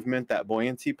down movement, that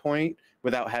buoyancy point,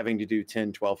 without having to do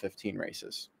 10, 12, 15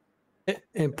 races.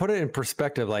 And put it in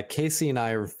perspective, like Casey and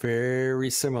I are very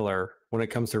similar when it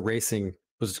comes to racing,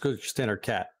 which is good standard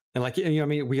cat. And like, I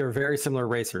mean, we are very similar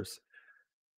racers.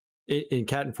 In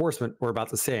cat enforcement, we're about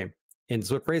the same. In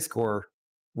Zwift Race Score,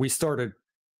 we started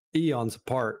eons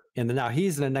apart, and then now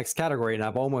he's in the next category, and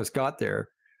I've almost got there,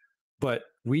 but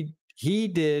he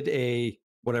did a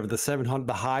whatever the 700,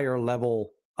 the higher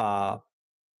level. I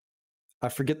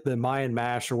forget the Mayan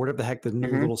Mash or whatever the heck the new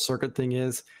little circuit thing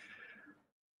is.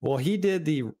 Well, he did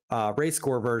the race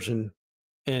score version,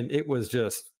 and it was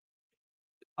just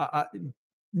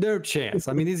no chance.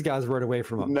 I mean, these guys rode away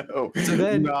from him. No, so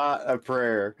then, not a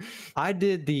prayer. I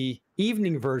did the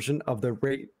evening version of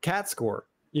the cat score,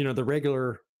 the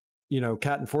regular,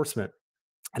 cat enforcement.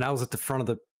 And I was at the front of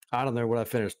the, I don't know what I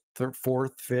finished,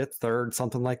 fourth, fifth, third,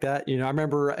 something like that. I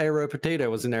remember Aero Potato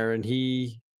was in there, and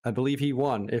I believe he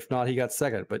won. If not, he got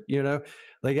second. But,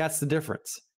 like that's the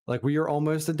difference. Like we are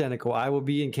almost identical. I will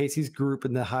be in Casey's group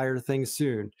in the higher things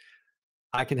soon.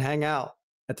 I can hang out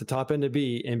at the top end of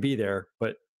B and be there,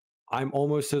 but I'm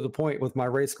almost to the point with my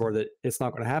race score that it's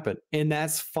not going to happen. And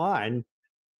that's fine.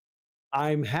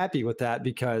 I'm happy with that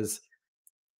because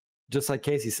just like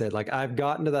Casey said, like I've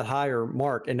gotten to that higher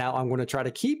mark, and now I'm going to try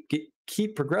to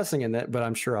keep progressing in that, but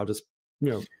I'm sure I'll just,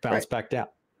 bounce back down.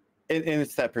 And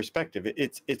it's that perspective.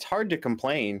 It's hard to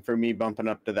complain for me bumping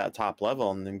up to that top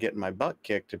level and then getting my butt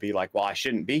kicked to be like, well, I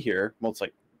shouldn't be here. Well, it's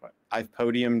like I've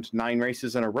podiumed 9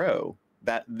 races in a row.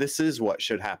 That this is what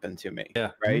should happen to me. Yeah.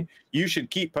 Right. You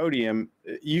should keep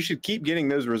you should keep getting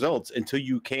those results until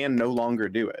you can no longer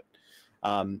do it.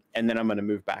 And then I'm going to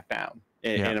move back down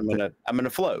and I'm going to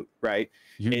float. Right.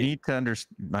 You need to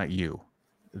understand, not you,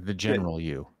 the general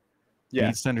you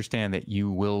needs to understand that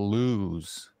you will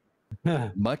lose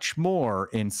much more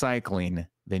in cycling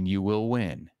than you will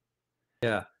win.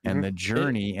 Yeah. And the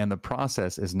journey and the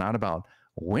process is not about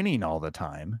winning all the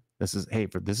time. This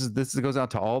goes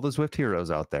out to all the Zwift heroes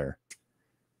out there.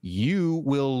 You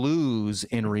will lose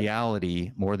in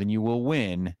reality more than you will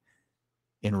win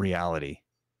in reality,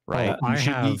 right? You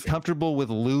should be comfortable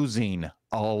with losing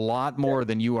a lot more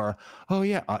than you are. Oh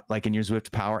yeah, like in your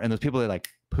Zwift Power, and those people that like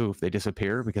poof, they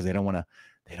disappear because they don't want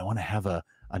to have a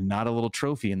not a little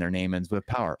trophy in their name in Zwift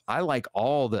Power. I like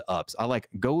all the ups.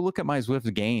 Go look at my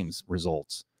Zwift Games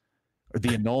results or the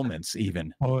annulments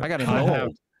even. I got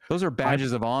annulled. Those are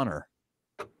badges of honor.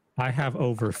 I have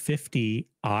over 50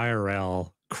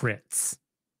 IRL crits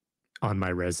on my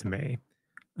resume.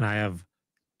 And I have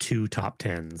 2 top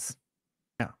 10s.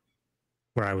 Yeah.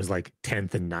 Where I was like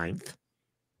 10th and 9th.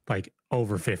 Like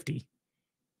over 50.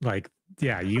 Like,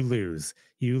 yeah, you lose.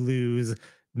 You lose.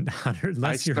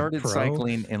 I started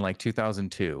cycling in like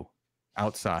 2002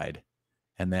 outside.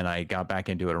 And then I got back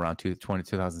into it around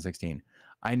 2016.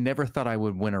 I never thought I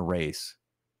would win a race.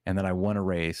 And then I won a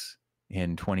race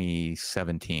in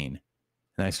 2017.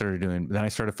 And I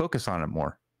started focus on it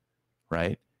more,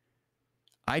 right?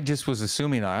 I just was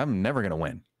assuming I'm never going to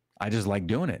win. I just like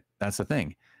doing it. That's the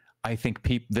thing. I think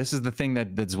this is the thing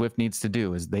that Zwift needs to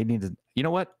do is they need to, you know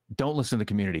what? Don't listen to the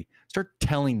community. Start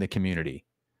telling the community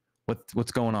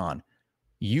what's going on.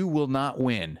 You will not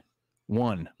win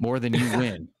more than you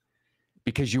win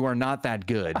because you are not that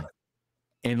good.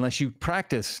 Unless you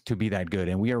practice to be that good.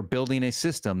 And we are building a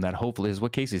system that hopefully is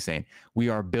what Casey's saying. We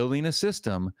are building a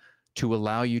system to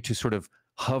allow you to sort of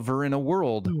hover in a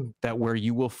world that where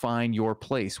you will find your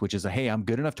place, which is hey, I'm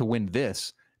good enough to win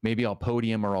this. Maybe I'll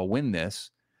podium or I'll win this.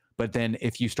 But then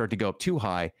if you start to go up too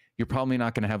high, you're probably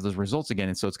not going to have those results again.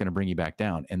 And so it's going to bring you back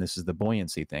down. And this is the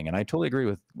buoyancy thing. And I totally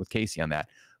agree with Casey on that.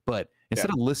 But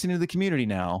instead of listening to the community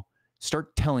now,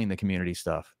 start telling the community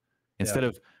stuff instead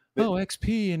of, oh,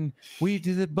 XP and we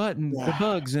did the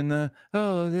bugs and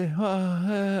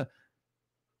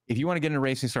if you want to get into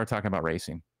racing, start talking about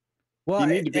racing. Well,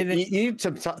 you need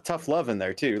some tough love in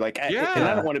there too. Like, and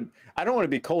I don't want to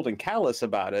be cold and callous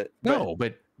about it. No,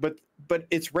 but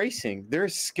it's racing.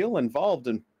 There's skill involved,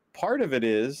 and part of it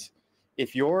is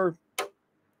if you're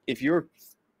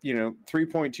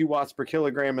 3.2 watts per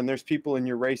kilogram, and there's people in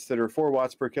your race that are 4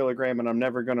 watts per kilogram, and I'm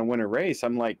never going to win a race.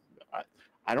 I'm like,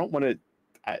 I don't want to.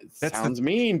 It sounds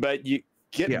mean, but you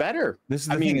get better. This is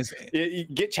the thing is you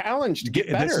get challenged, get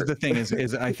better. This is the thing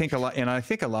is I think a lot, and I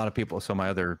think a lot of people. So my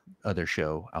other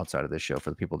show outside of this show,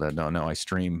 for the people that don't know, I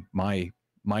stream my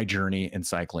journey in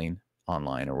cycling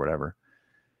online or whatever,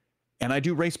 and I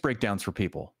do race breakdowns for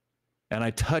people, and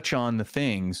I touch on the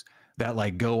things that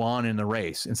like go on in the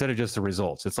race instead of just the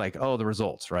results. It's like, oh, the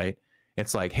results, right?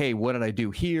 It's like, hey, what did I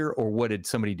do here? Or what did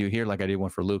somebody do here? Like I did one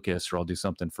for Lucas, or I'll do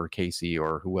something for Casey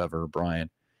or whoever, Brian.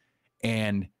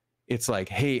 And it's like,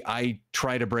 hey, I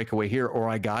tried a breakaway here, or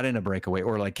I got in a breakaway,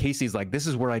 or like Casey's like, this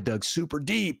is where I dug super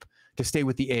deep to stay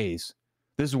with the A's.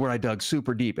 This is where I dug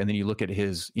super deep. And then you look at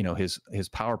his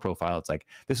power profile. It's like,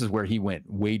 this is where he went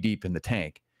way deep in the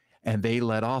tank, and they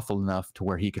let off enough to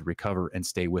where he could recover and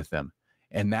stay with them.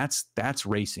 And that's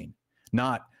racing.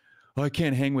 not, oh, I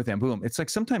can't hang with them. Boom. It's like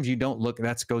sometimes you don't look,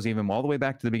 that goes even all the way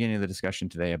back to the beginning of the discussion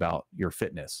today about your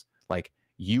fitness. Like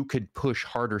you could push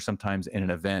harder sometimes in an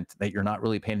event that you're not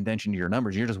really paying attention to your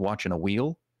numbers. You're just watching a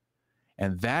wheel.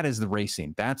 And that is the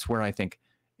racing. That's where I think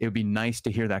it would be nice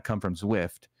to hear that come from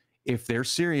Zwift. If they're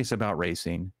serious about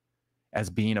racing as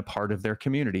being a part of their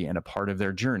community and a part of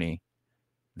their journey,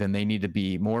 then they need to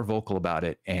be more vocal about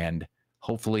it and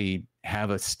hopefully have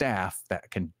a staff that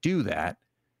can do that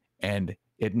and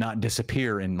it not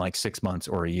disappear in like 6 months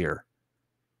or a year.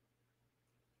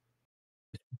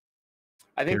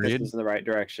 I think this is in the right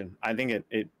direction. I think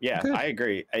it yeah, Good. I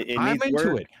agree. I'm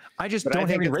into it. I just don't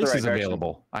have any races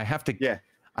available. I have to,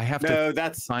 I have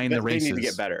to find the races. They need to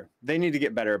get better. They need to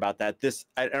get better about that.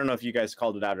 I don't know if you guys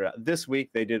called it out or not. This week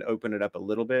they did open it up a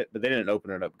little bit, but they didn't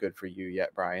open it up good for you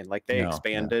yet, Brian. Like they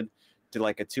expanded to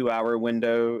like a 2-hour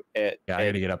window at I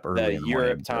got to get up early the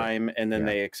Europe time, and then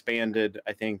they expanded,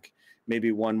 I think,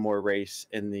 maybe one more race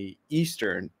in the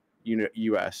Eastern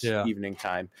U.S. evening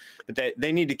time. But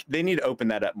they need to open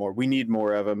that up more. We need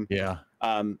more of them. Yeah.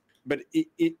 But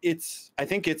I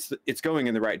think it's going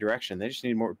in the right direction. They just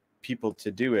need more people to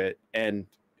do it, and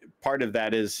part of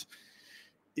that is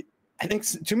I think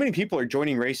too many people are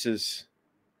joining races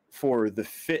for the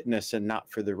fitness and not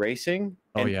for the racing.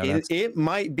 Oh, and it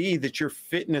might be that your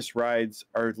fitness rides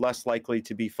are less likely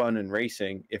to be fun in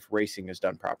racing if racing is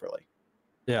done properly.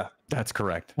 Yeah, that's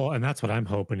correct. Well, and that's what I'm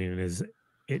hoping is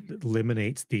it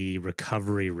eliminates the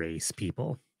recovery race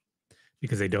people,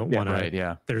 because they don't want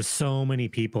to. There's so many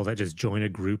people that just join a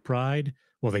group ride.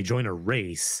 Well, they join a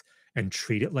race and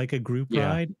treat it like a group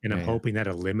ride. And I'm hoping that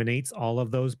eliminates all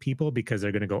of those people, because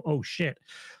they're going to go, oh shit,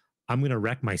 I'm going to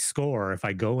wreck my score if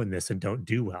I go in this and don't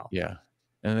do well. Yeah.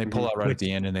 And they pull out right at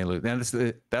the end and they lose.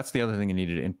 And that's the other thing you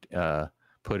need to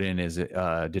put in is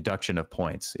deduction of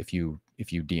points if you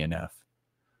DNF.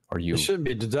 Or it shouldn't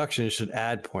be a deduction. It should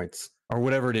add points or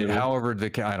whatever it is. However,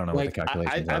 I don't know what the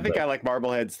calculations are. I think I like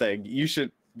Marblehead's thing. You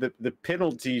should the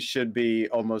penalty should be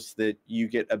almost that you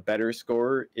get a better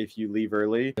score if you leave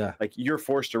early. Yeah. Like you're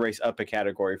forced to race up a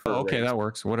category for a race. That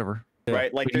works. Whatever.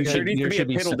 Right. Like there needs to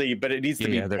be a penalty, but it needs to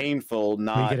be painful,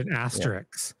 not you get an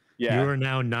asterisk. You are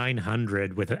now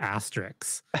 900 with an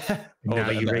asterisk. Now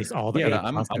you race all the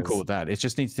I'm cool with that. It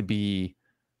just needs to be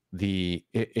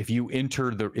if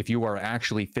you are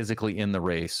actually physically in the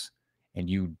race and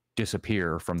you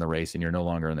disappear from the race and you're no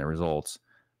longer in the results,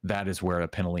 that is where a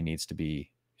penalty needs to be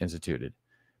instituted.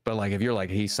 But like if you're like,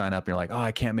 hey, sign up and you're like, oh,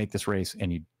 I can't make this race,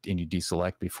 and you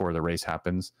deselect before the race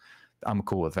happens, I'm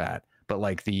cool with that. But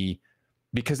like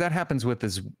because that happens with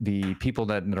the people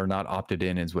that are not opted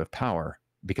in Zwift Power,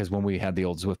 because when we had the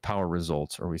old Zwift Power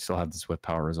results, or we still have the Zwift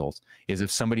Power results, is if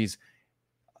somebody's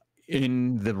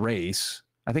in the race.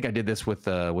 I think I did this with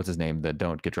what's his name, the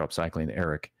Don't Get Dropped Cycling,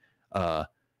 Eric.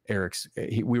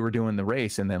 We were doing the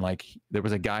race, and then like there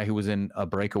was a guy who was in a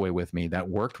breakaway with me that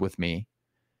worked with me,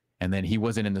 and then he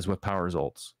wasn't in the Zwift Power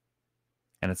results.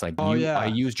 And it's like, I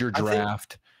used your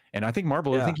draft, and I think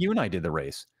Marble, I think you and I did the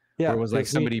race. Yeah, where it was like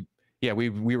somebody. We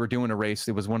were doing a race.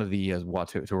 It was one of the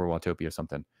Tour Watopia or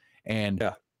something, and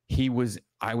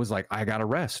I was like, I got a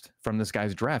rest from this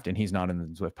guy's draft, and he's not in the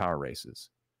Zwift Power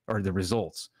races or the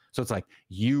results. So it's like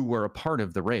you were a part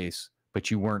of the race, but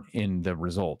you weren't in the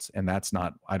results. And that's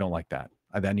not, I don't like that.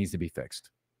 That needs to be fixed,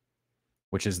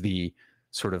 which is the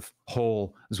sort of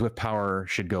whole Zwift Power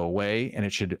should go away, and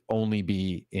it should only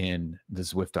be in the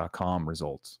Zwift.com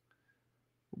results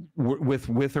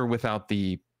with or without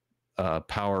the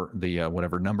power, the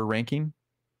whatever number ranking.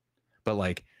 But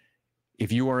like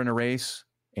if you are in a race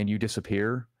and you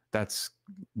disappear, that's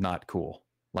not cool.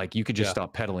 Like you could just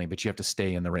stop pedaling, but you have to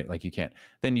stay in the race. Like you can't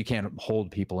hold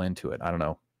people into it. I don't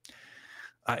know.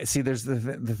 See, there's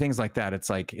the things like that. It's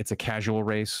like, it's a casual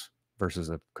race versus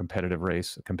a competitive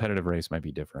race. A competitive race might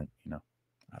be different, I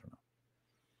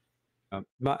don't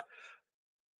know.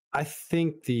 I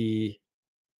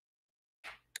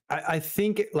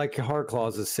think like Hard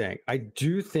Claws is saying, I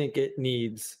do think it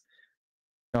needs.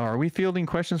 Are we fielding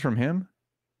questions from him?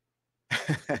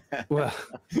 Well,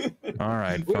 all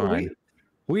right, fine.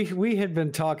 We had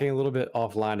been talking a little bit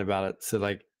offline about it. So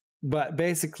like, but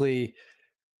basically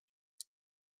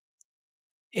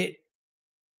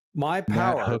my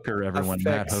power Matt Hooker, everyone,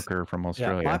 Matt Hooker from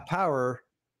Australia. My power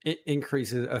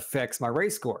affects my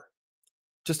race score.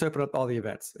 Just open up all the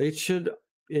events. It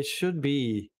should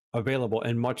be available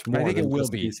and much more. I think it will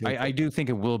be. I do think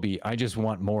it will be. I just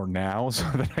want more now so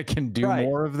that I can do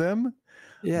more of them.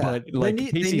 Yeah, but like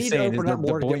Casey's saying, is the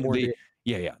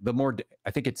more.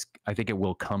 I think it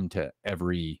will come to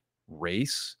every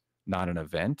race, not an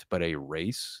event, but a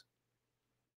race.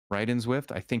 Right in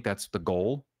Zwift, I think that's the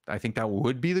goal. I think that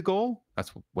would be the goal.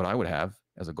 That's what I would have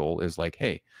as a goal, is like,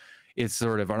 hey, it's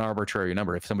sort of an arbitrary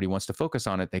number. If somebody wants to focus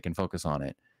on it, they can focus on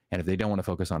it. And if they don't want to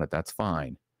focus on it, that's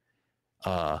fine.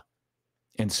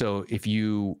 And so if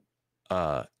you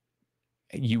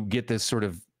get this sort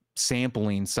of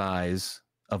sampling size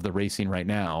of the racing right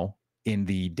now in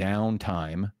the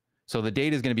downtime. So the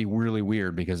data is going to be really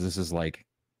weird because this is like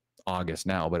August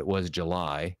now, but it was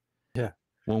July. Yeah.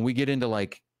 When we get into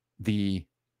like the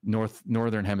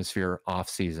northern hemisphere off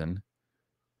season,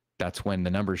 that's when the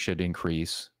numbers should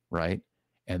increase, right?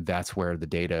 And that's where the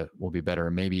data will be better.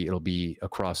 And maybe it'll be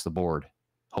across the board,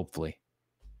 hopefully.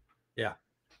 Yeah.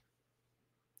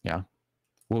 Yeah.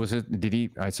 What was it?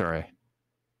 Sorry.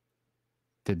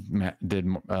 Did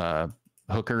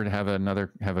Hooker have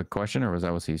a question, or was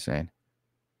that what he's saying?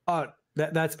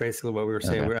 That's basically what we were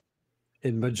saying. Okay. We're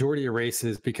in majority of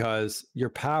races, because your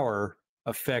power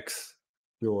affects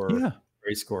your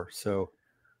race score. So,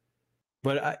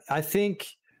 but I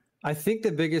think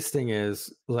the biggest thing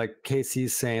is, like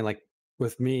Casey's saying, like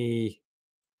with me,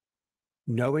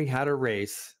 knowing how to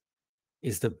race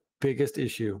is the biggest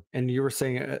issue. And you were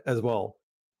saying as well,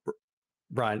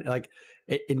 Brian, like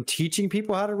in teaching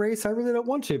people how to race, I really don't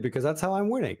want to, because that's how I'm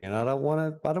winning, and I don't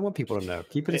want people to know.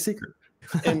 Keep it a secret.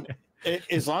 And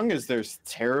as long as there's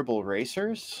terrible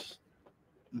racers,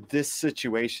 this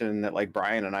situation that like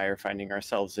Brian and I are finding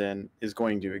ourselves in is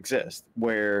going to exist,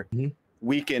 where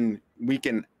we can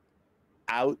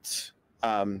out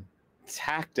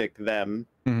tactic them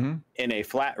in a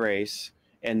flat race,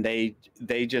 and they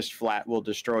just flat will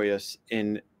destroy us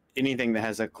in anything that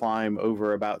has a climb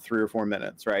over about 3 or 4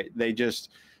 minutes, right? They just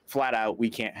flat out, we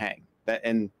can't hang.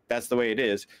 And that's the way it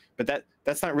is. But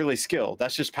that's not really skill.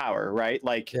 That's just power, right?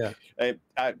 Like,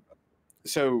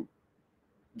 so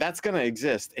that's going to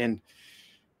exist. And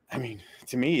I mean,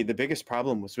 to me, the biggest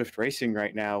problem with Zwift Racing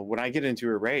right now, when I get into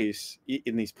a race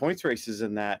in these points races,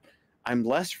 and that I'm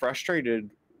less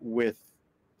frustrated with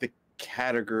the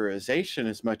categorization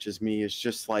as much as me is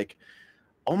just like,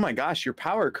 oh my gosh, your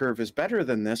power curve is better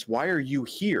than this. Why are you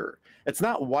here? It's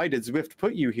not why did Zwift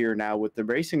put you here now with the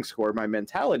racing score. My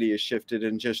mentality has shifted,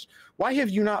 and just why have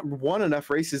you not won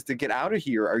enough races to get out of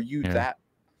here? Are you that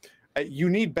you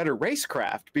need better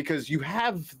racecraft, because you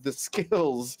have the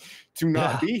skills to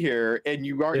not be here, and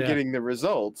you aren't getting the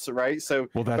results, right? So,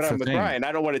 well, that's but I'm the with thing. Brian.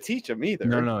 I don't want to teach him either.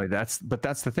 No, that's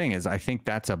the thing, is I think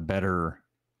that's a better,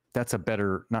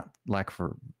 not lack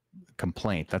for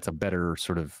complaint. That's a better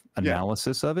sort of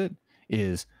analysis of it.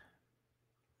 Is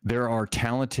there are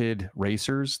talented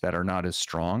racers that are not as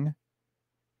strong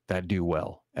that do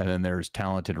well, and then there's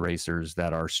talented racers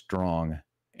that are strong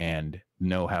and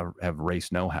have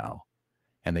race know-how,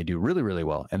 and they do really, really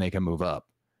well, and they can move up.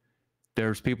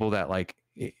 There's people that like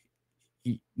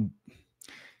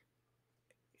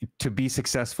to be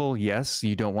successful. Yes,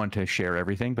 you don't want to share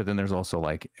everything, but then there's also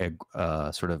like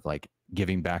a sort of like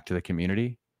giving back to the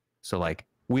community. So like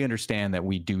we understand that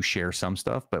we do share some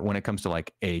stuff, but when it comes to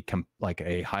like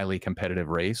a highly competitive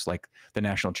race, like the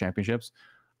national championships,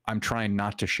 I'm trying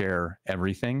not to share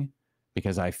everything,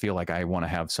 because I feel like I want to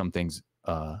have some things,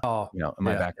 in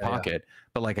my back pocket.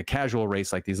 But like a casual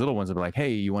race, like these little ones, will be like,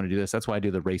 hey, you want to do this? That's why I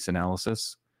do the race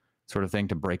analysis sort of thing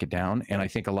to break it down. And I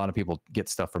think a lot of people get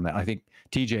stuff from that. I think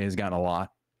TJ has gotten a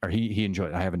lot, or he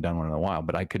enjoyed. I haven't done one in a while,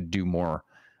 but I could do more.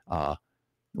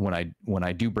 When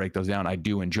I do break those down, I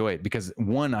do enjoy it, because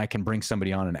one, I can bring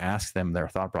somebody on and ask them their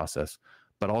thought process,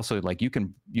 but also like you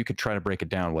could try to break it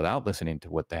down without listening to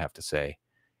what they have to say,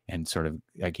 and sort of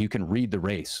like you can read the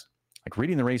race. Like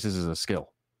reading the races is a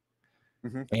skill.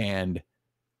 And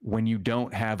when you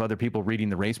don't have other people reading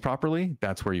the race properly,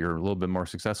 that's where you're a little bit more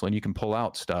successful, and you can pull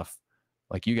out stuff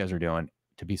like you guys are doing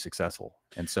to be successful.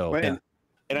 And so, and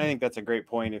I think that's a great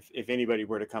point. If anybody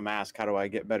were to come ask, how do I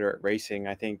get better at racing?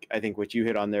 I think what you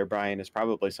hit on there, Brian, is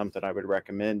probably something I would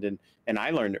recommend. And I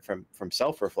learned it from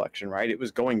self-reflection, right? It was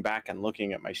going back and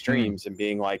looking at my streams and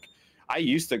being like, I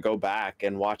used to go back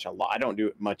and watch a lot. I don't do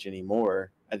it much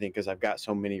anymore, I think, because I've got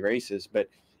so many races. But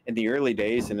in the early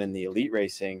days and in the elite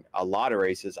racing, a lot of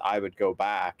races, I would go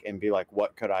back and be like,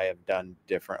 what could I have done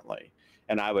differently?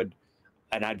 And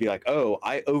I'd be like, oh,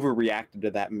 I overreacted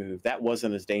to that move. That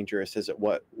wasn't as dangerous as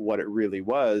what it really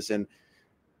was. And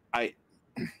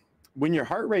when your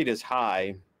heart rate is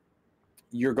high,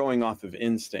 you're going off of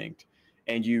instinct,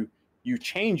 and you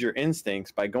change your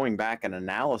instincts by going back and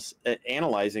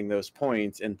analyzing those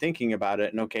points and thinking about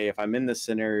it. And okay, if I'm in this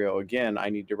scenario again, I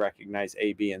need to recognize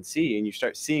A, B, and C, and you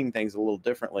start seeing things a little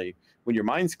differently when your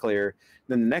mind's clear.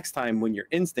 Then the next time when your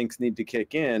instincts need to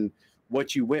kick in,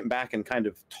 what you went back and kind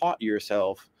of taught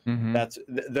yourself,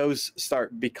 those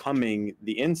start becoming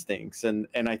the instincts. And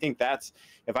I think that's,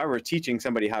 if I were teaching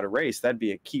somebody how to race, that'd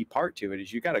be a key part to it,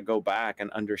 is you got to go back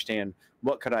and understand,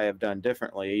 what could I have done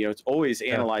differently? You know, it's always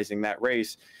analyzing that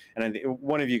race. And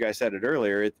one of you guys said it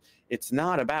earlier, it's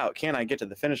not about, can I get to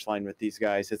the finish line with these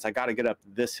guys? It's, I got to get up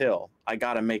this hill. I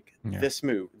got to make this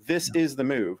move. This is the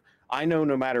move. I know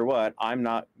no matter what, I'm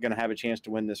not going to have a chance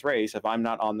to win this race if I'm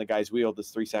not on the guy's wheel that's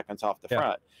 3 seconds off the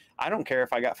front. I don't care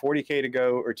if I got 40K to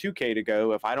go or 2K to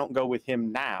go. If I don't go with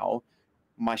him now,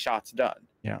 my shot's done.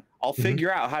 Yeah. I'll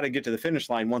figure out how to get to the finish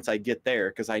line once I get there,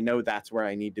 because I know that's where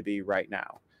I need to be right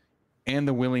now. And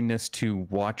the willingness to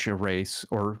watch a race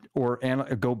or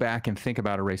go back and think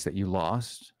about a race that you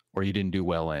lost or you didn't do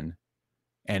well in,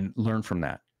 and learn from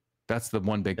that. That's the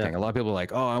one big thing. A lot of people are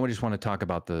like, oh, I just want to talk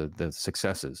about the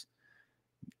successes.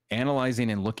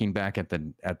 Analyzing and looking back at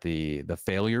the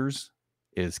failures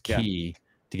is key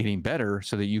to getting better,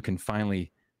 so that you can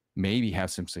finally maybe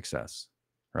have some success,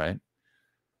 right?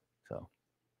 So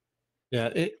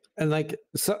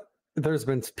there's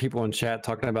been people in chat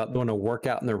talking about doing a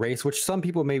workout in the race, which some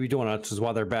people may be doing, which is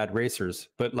why they're bad racers,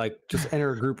 but like, just enter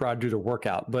a group ride, do the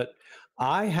workout. But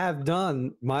I have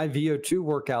done my VO2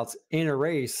 workouts in a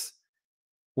race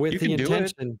with the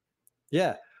intention.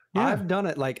 Yeah. I've done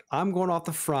it. Like, I'm going off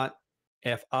the front.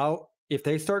 If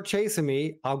they start chasing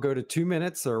me, I'll go to 2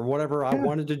 minutes or whatever I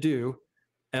wanted to do,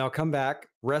 and I'll come back,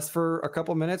 rest for a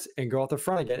couple minutes, and go off the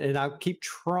front again. And I'll keep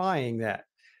trying that.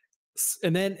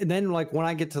 And then like, when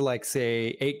I get to, like,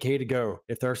 say 8K to go,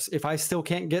 if I still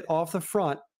can't get off the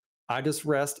front, I just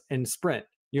rest and sprint.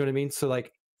 You know what I mean? So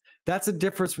like, that's a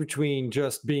difference between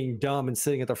just being dumb and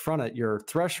sitting at the front at your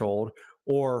threshold,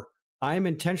 or I'm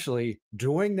intentionally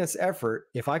doing this effort.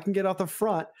 If I can get off the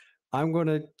front, I'm going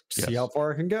to see how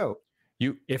far I can go.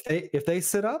 If they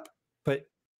sit up, but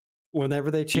whenever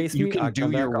they chase me, you can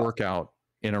do your workout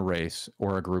in a race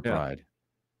or a group ride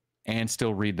and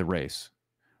still read the race,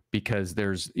 because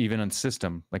there's even on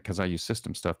system, like, because I use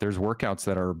system stuff, there's workouts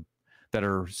that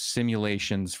are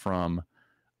simulations from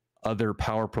other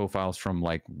power profiles from,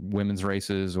 like, women's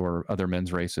races or other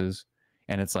men's races.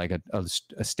 And it's like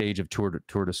a stage of Tour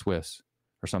de Suisse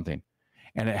or something.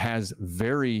 And it has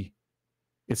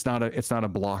it's not a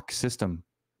block system.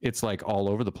 It's like all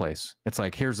over the place. It's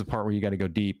like, here's the part where you got to go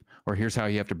deep, or here's how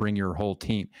you have to bring your whole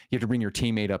team. You have to bring your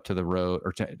teammate up to the road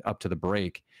or up to the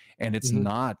break. And it's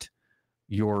not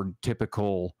your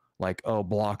typical, like,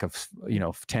 block of,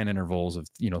 10 intervals of,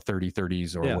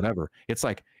 30s or whatever. It's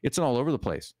like, it's all over the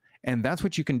place. And that's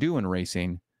what you can do in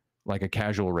racing, like a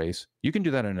casual race. You can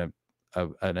do that in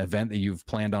an event that you've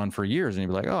planned on for years, and you'd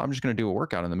be like, oh, I'm just going to do a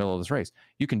workout in the middle of this race.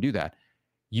 You can do that.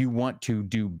 You want to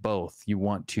do both. You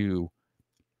want to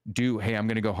do, hey, I'm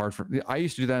going to go hard I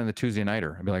used to do that in the Tuesday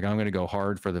nighter. I'd be like, I'm going to go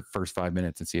hard for the first 5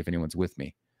 minutes and see if anyone's with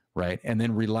me. Right. And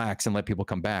then relax and let people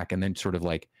come back, and then sort of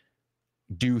like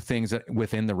do things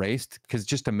within the race, because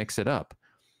just to mix it up.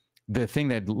 The thing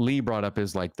that Lee brought up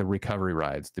is like the recovery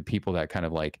rides, the people that kind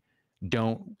of like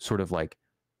don't sort of like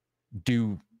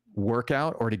do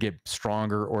workout or to get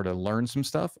stronger or to learn some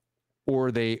stuff,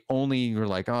 or they only were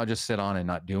like, oh, I'll just sit on and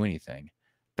not do anything.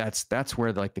 That's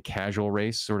where like the casual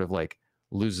race sort of like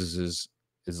loses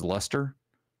his luster.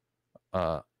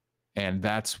 And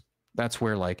that's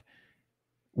where, like,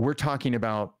 we're talking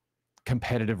about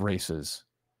competitive races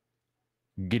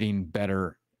getting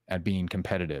better at being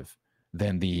competitive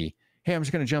than the, hey, I'm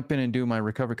just going to jump in and do my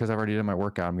recovery because I've already done my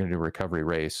workout. I'm going to do a recovery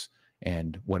race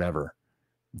and whatever,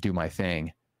 do my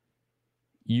thing.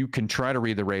 You can try to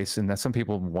read the race, and that some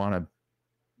people want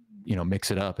to, mix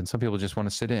it up, and some people just want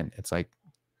to sit in. It's like,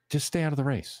 just stay out of the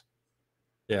race.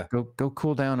 Yeah. Go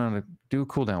cool down do a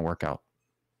cool down workout.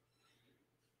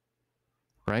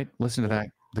 Right? Listen to that.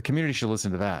 The community should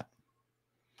listen to that.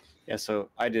 Yeah, so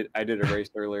I did a race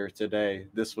earlier today.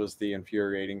 This was the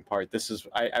infuriating part.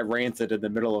 I ranted in the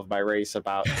middle of my race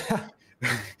about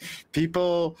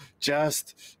people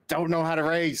just don't know how to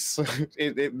race.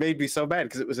 It made me so bad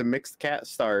because it was a mixed cat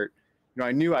start.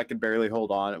 I knew I could barely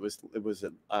hold on. It was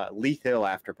a Leith Hill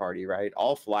after party, right?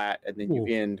 All flat, and then you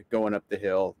end going up the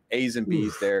hill. A's and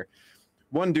B's there.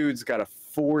 One dude's got a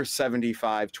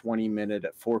 475 20-minute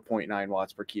at 4.9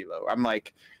 watts per kilo. I'm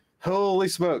like, holy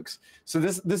smokes. So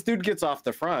this dude gets off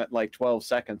the front like 12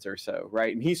 seconds or so,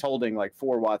 right? And he's holding like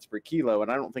 4 watts per kilo,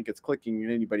 and I don't think it's clicking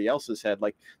in anybody else's head.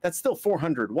 Like, that's still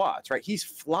 400 watts, right? He's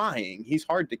flying. He's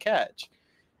hard to catch.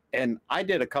 And I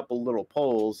did a couple little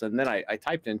polls, and then I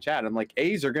typed in chat. I'm like,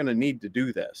 A's are going to need to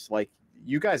do this. Like,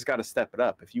 you guys got to step it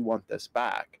up if you want this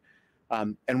back.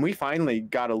 And we finally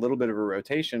got a little bit of a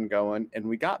rotation going, and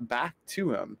we got back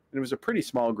to him. And it was a pretty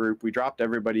small group. We dropped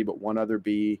everybody but one other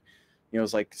B. You know, it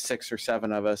was like 6 or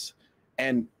 7 of us.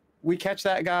 And we catch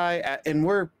that guy, and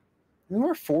we're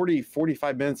 40,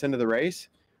 45 minutes into the race.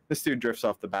 This dude drifts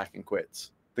off the back and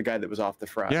quits. The guy that was off the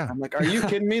front. Yeah. I'm like, are you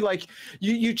kidding me? Like,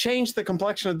 you changed the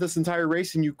complexion of this entire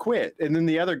race and you quit. And then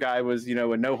the other guy was, you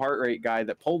know, a no heart rate guy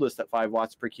that pulled us at 5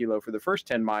 watts per kilo for the first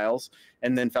 10 miles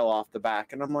and then fell off the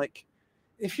back. And I'm like,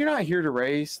 if you're not here to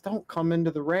race, don't come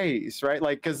into the race, right?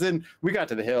 Like, because then we got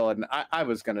to the hill and I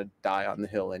was going to die on the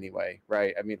hill anyway,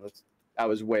 right? I mean, I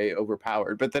was way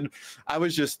overpowered. But then I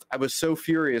was so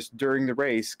furious during the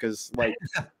race because, like,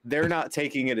 they're not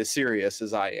taking it as serious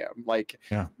as I am. Like,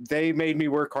 they made me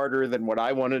work harder than what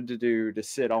I wanted to do to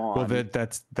sit on. Well,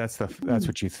 that's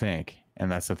what you think,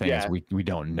 and that's the thing is we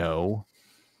don't know.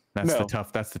 That's the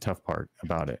tough part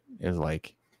about it is,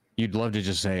 like, you'd love to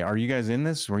just say, "Are you guys in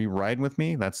this? Were you riding with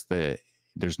me?"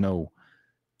 There's no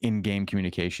in-game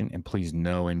communication, and please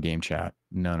no in-game chat.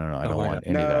 No, I don't want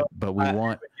any of that. But we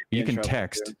want. You can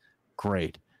text,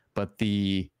 great, but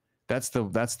that's the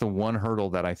one hurdle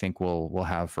that I think we'll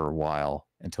have for a while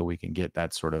until we can get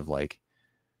that sort of like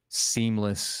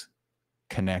seamless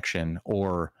connection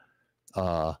or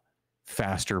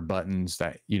faster buttons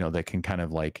that, you know, that can kind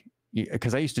of like,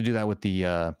 because I used to do that with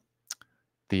the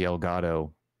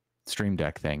Elgato Stream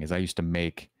Deck thing. Is I used to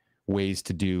make ways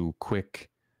to do quick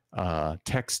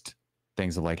text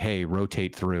things of like, hey,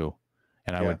 rotate through,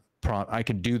 and I would. I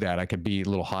could do that. I could be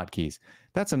little hotkeys.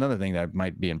 That's another thing that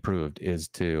might be improved is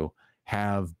to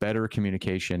have better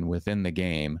communication within the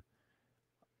game,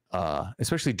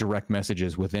 especially direct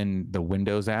messages within the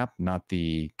Windows app, not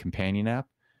the companion app,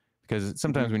 because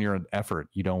sometimes when you're at effort,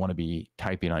 you don't want to be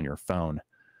typing on your phone.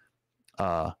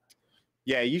 Yeah,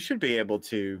 you should be able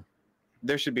to.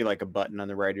 There should be like a button on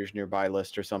the writers nearby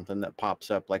list or something that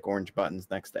pops up like orange buttons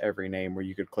next to every name where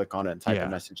you could click on it and type a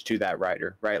message to that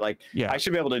writer, right? Like, I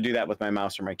should be able to do that with my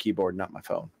mouse or my keyboard, not my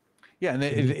phone. Yeah, and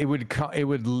it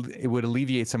would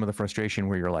alleviate some of the frustration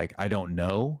where you're like, I don't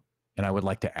know, and I would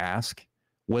like to ask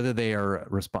whether they are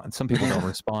respond. Some people don't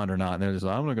respond or not, and they're just,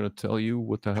 I'm not going to tell you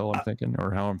what the hell I'm thinking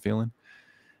or how I'm feeling.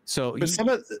 So, but some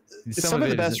of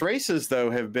the best races,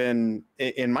 though, have been,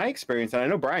 in my experience, and I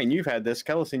know, Brian, you've had this,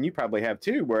 Kellison, you probably have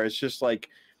too, where it's just like,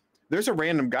 there's a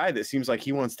random guy that seems like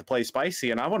he wants to play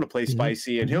spicy, and I want to play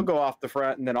spicy, and he'll go off the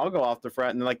front, and then I'll go off the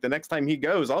front, and then, like, the next time he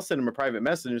goes, I'll send him a private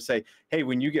message and say, hey,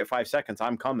 when you get 5 seconds,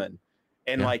 I'm coming.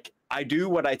 And, like, I do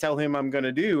what I tell him I'm going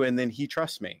to do, and then he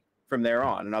trusts me from there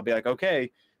on, and I'll be like,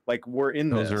 okay, like, we're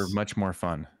in this. Those are much more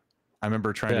fun. I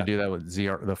remember trying to do that with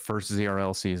the first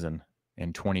ZRL season.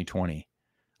 In 2020,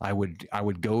 I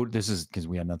would go, this is because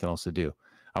we had nothing else to do.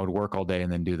 I would work all day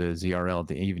and then do the ZRL at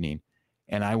the evening.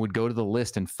 And I would go to the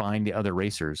list and find the other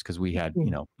racers because we had, you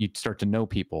know, you'd start to know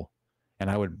people. And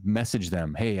I would message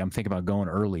them, hey, I'm thinking about going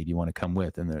early. Do you want to come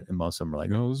with? And most of them were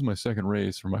like, oh, this is my 2nd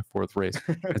race or my 4th race.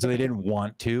 And so they didn't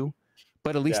want to,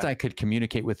 but at least I could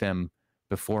communicate with them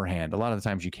beforehand. A lot of the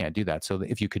times you can't do that. So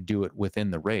if you could do it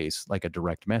within the race, like a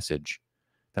direct message,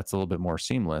 that's a little bit more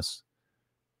seamless.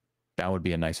 That would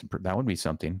be that would be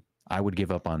something. I would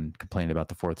give up on complaining about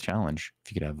the 4th challenge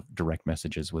if you could have direct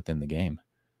messages within the game.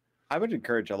 I would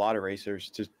encourage a lot of racers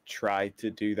to try to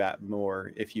do that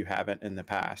more if you haven't in the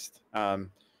past. I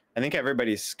think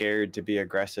everybody's scared to be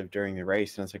aggressive during the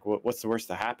race, and it's like, what's the worst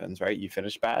that happens, right? You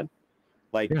finish bad.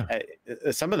 Like,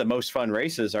 some of the most fun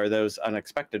races are those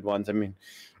unexpected ones. I mean,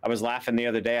 I was laughing the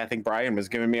other day. I think Brian was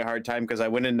giving me a hard time because I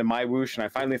went into my whoosh and I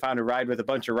finally found a ride with a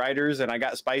bunch of riders, and I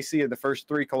got spicy in the first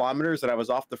 3 kilometers, and I was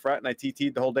off the front and I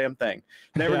TT'd the whole damn thing.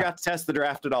 Never got to test the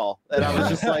draft at all. And I was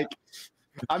just like,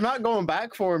 I'm not going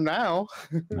back for him now.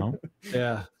 No.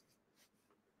 Yeah.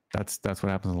 That's what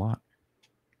happens a lot.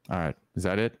 All right. Is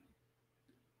that it?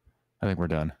 I think we're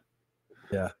done.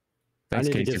 Yeah. Thanks,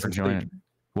 Casey, for joining. Sleep.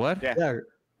 What? Yeah.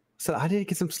 So I need to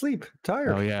get some sleep. I'm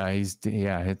tired. Oh yeah, it's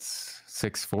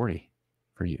 6:40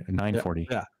 for you. 9:40.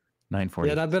 Yeah. 9:40.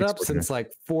 Yeah, and I've been up since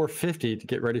like 4:50 to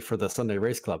get ready for the Sunday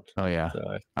race club. Oh yeah.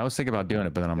 So I was thinking about doing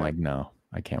it, but then I'm like, no,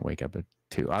 I can't wake up at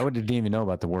 2. Didn't even know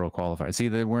about the World Qualifier. See,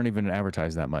 they weren't even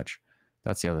advertised that much.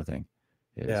 That's the other thing.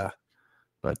 Yeah.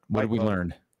 But what did we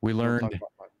learn? We learned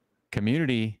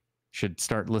community should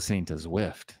start listening to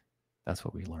Zwift. That's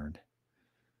what we learned.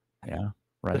 Yeah.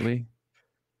 Right, Lee?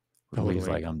 Lee's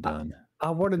like, I'm done.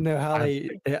 I want to know how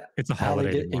it's a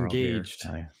holiday get engaged.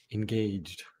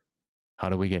 Engaged. How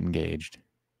do we get engaged?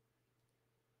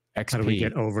 XP. How do we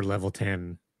get over level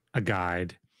 10? A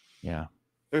guide. Yeah.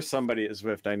 There's somebody at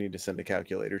Zwift I need to send a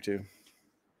calculator to.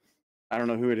 I don't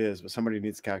know who it is, but somebody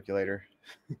needs a calculator.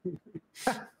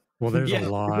 Well, there's Yeah. a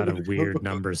lot of weird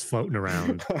numbers floating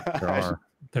around. There are.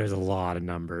 There's a lot of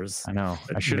numbers. I know.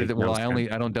 I that should have. make Well, no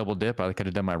sense. I don't double dip. I could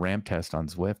have done my ramp test on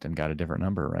Zwift and got a different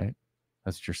number, right?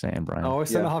 That's what you're saying, Brian. Oh,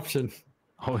 it's an option.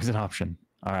 Always an option.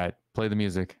 All right. Play the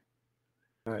music.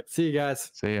 All right. See you guys.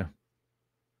 See ya.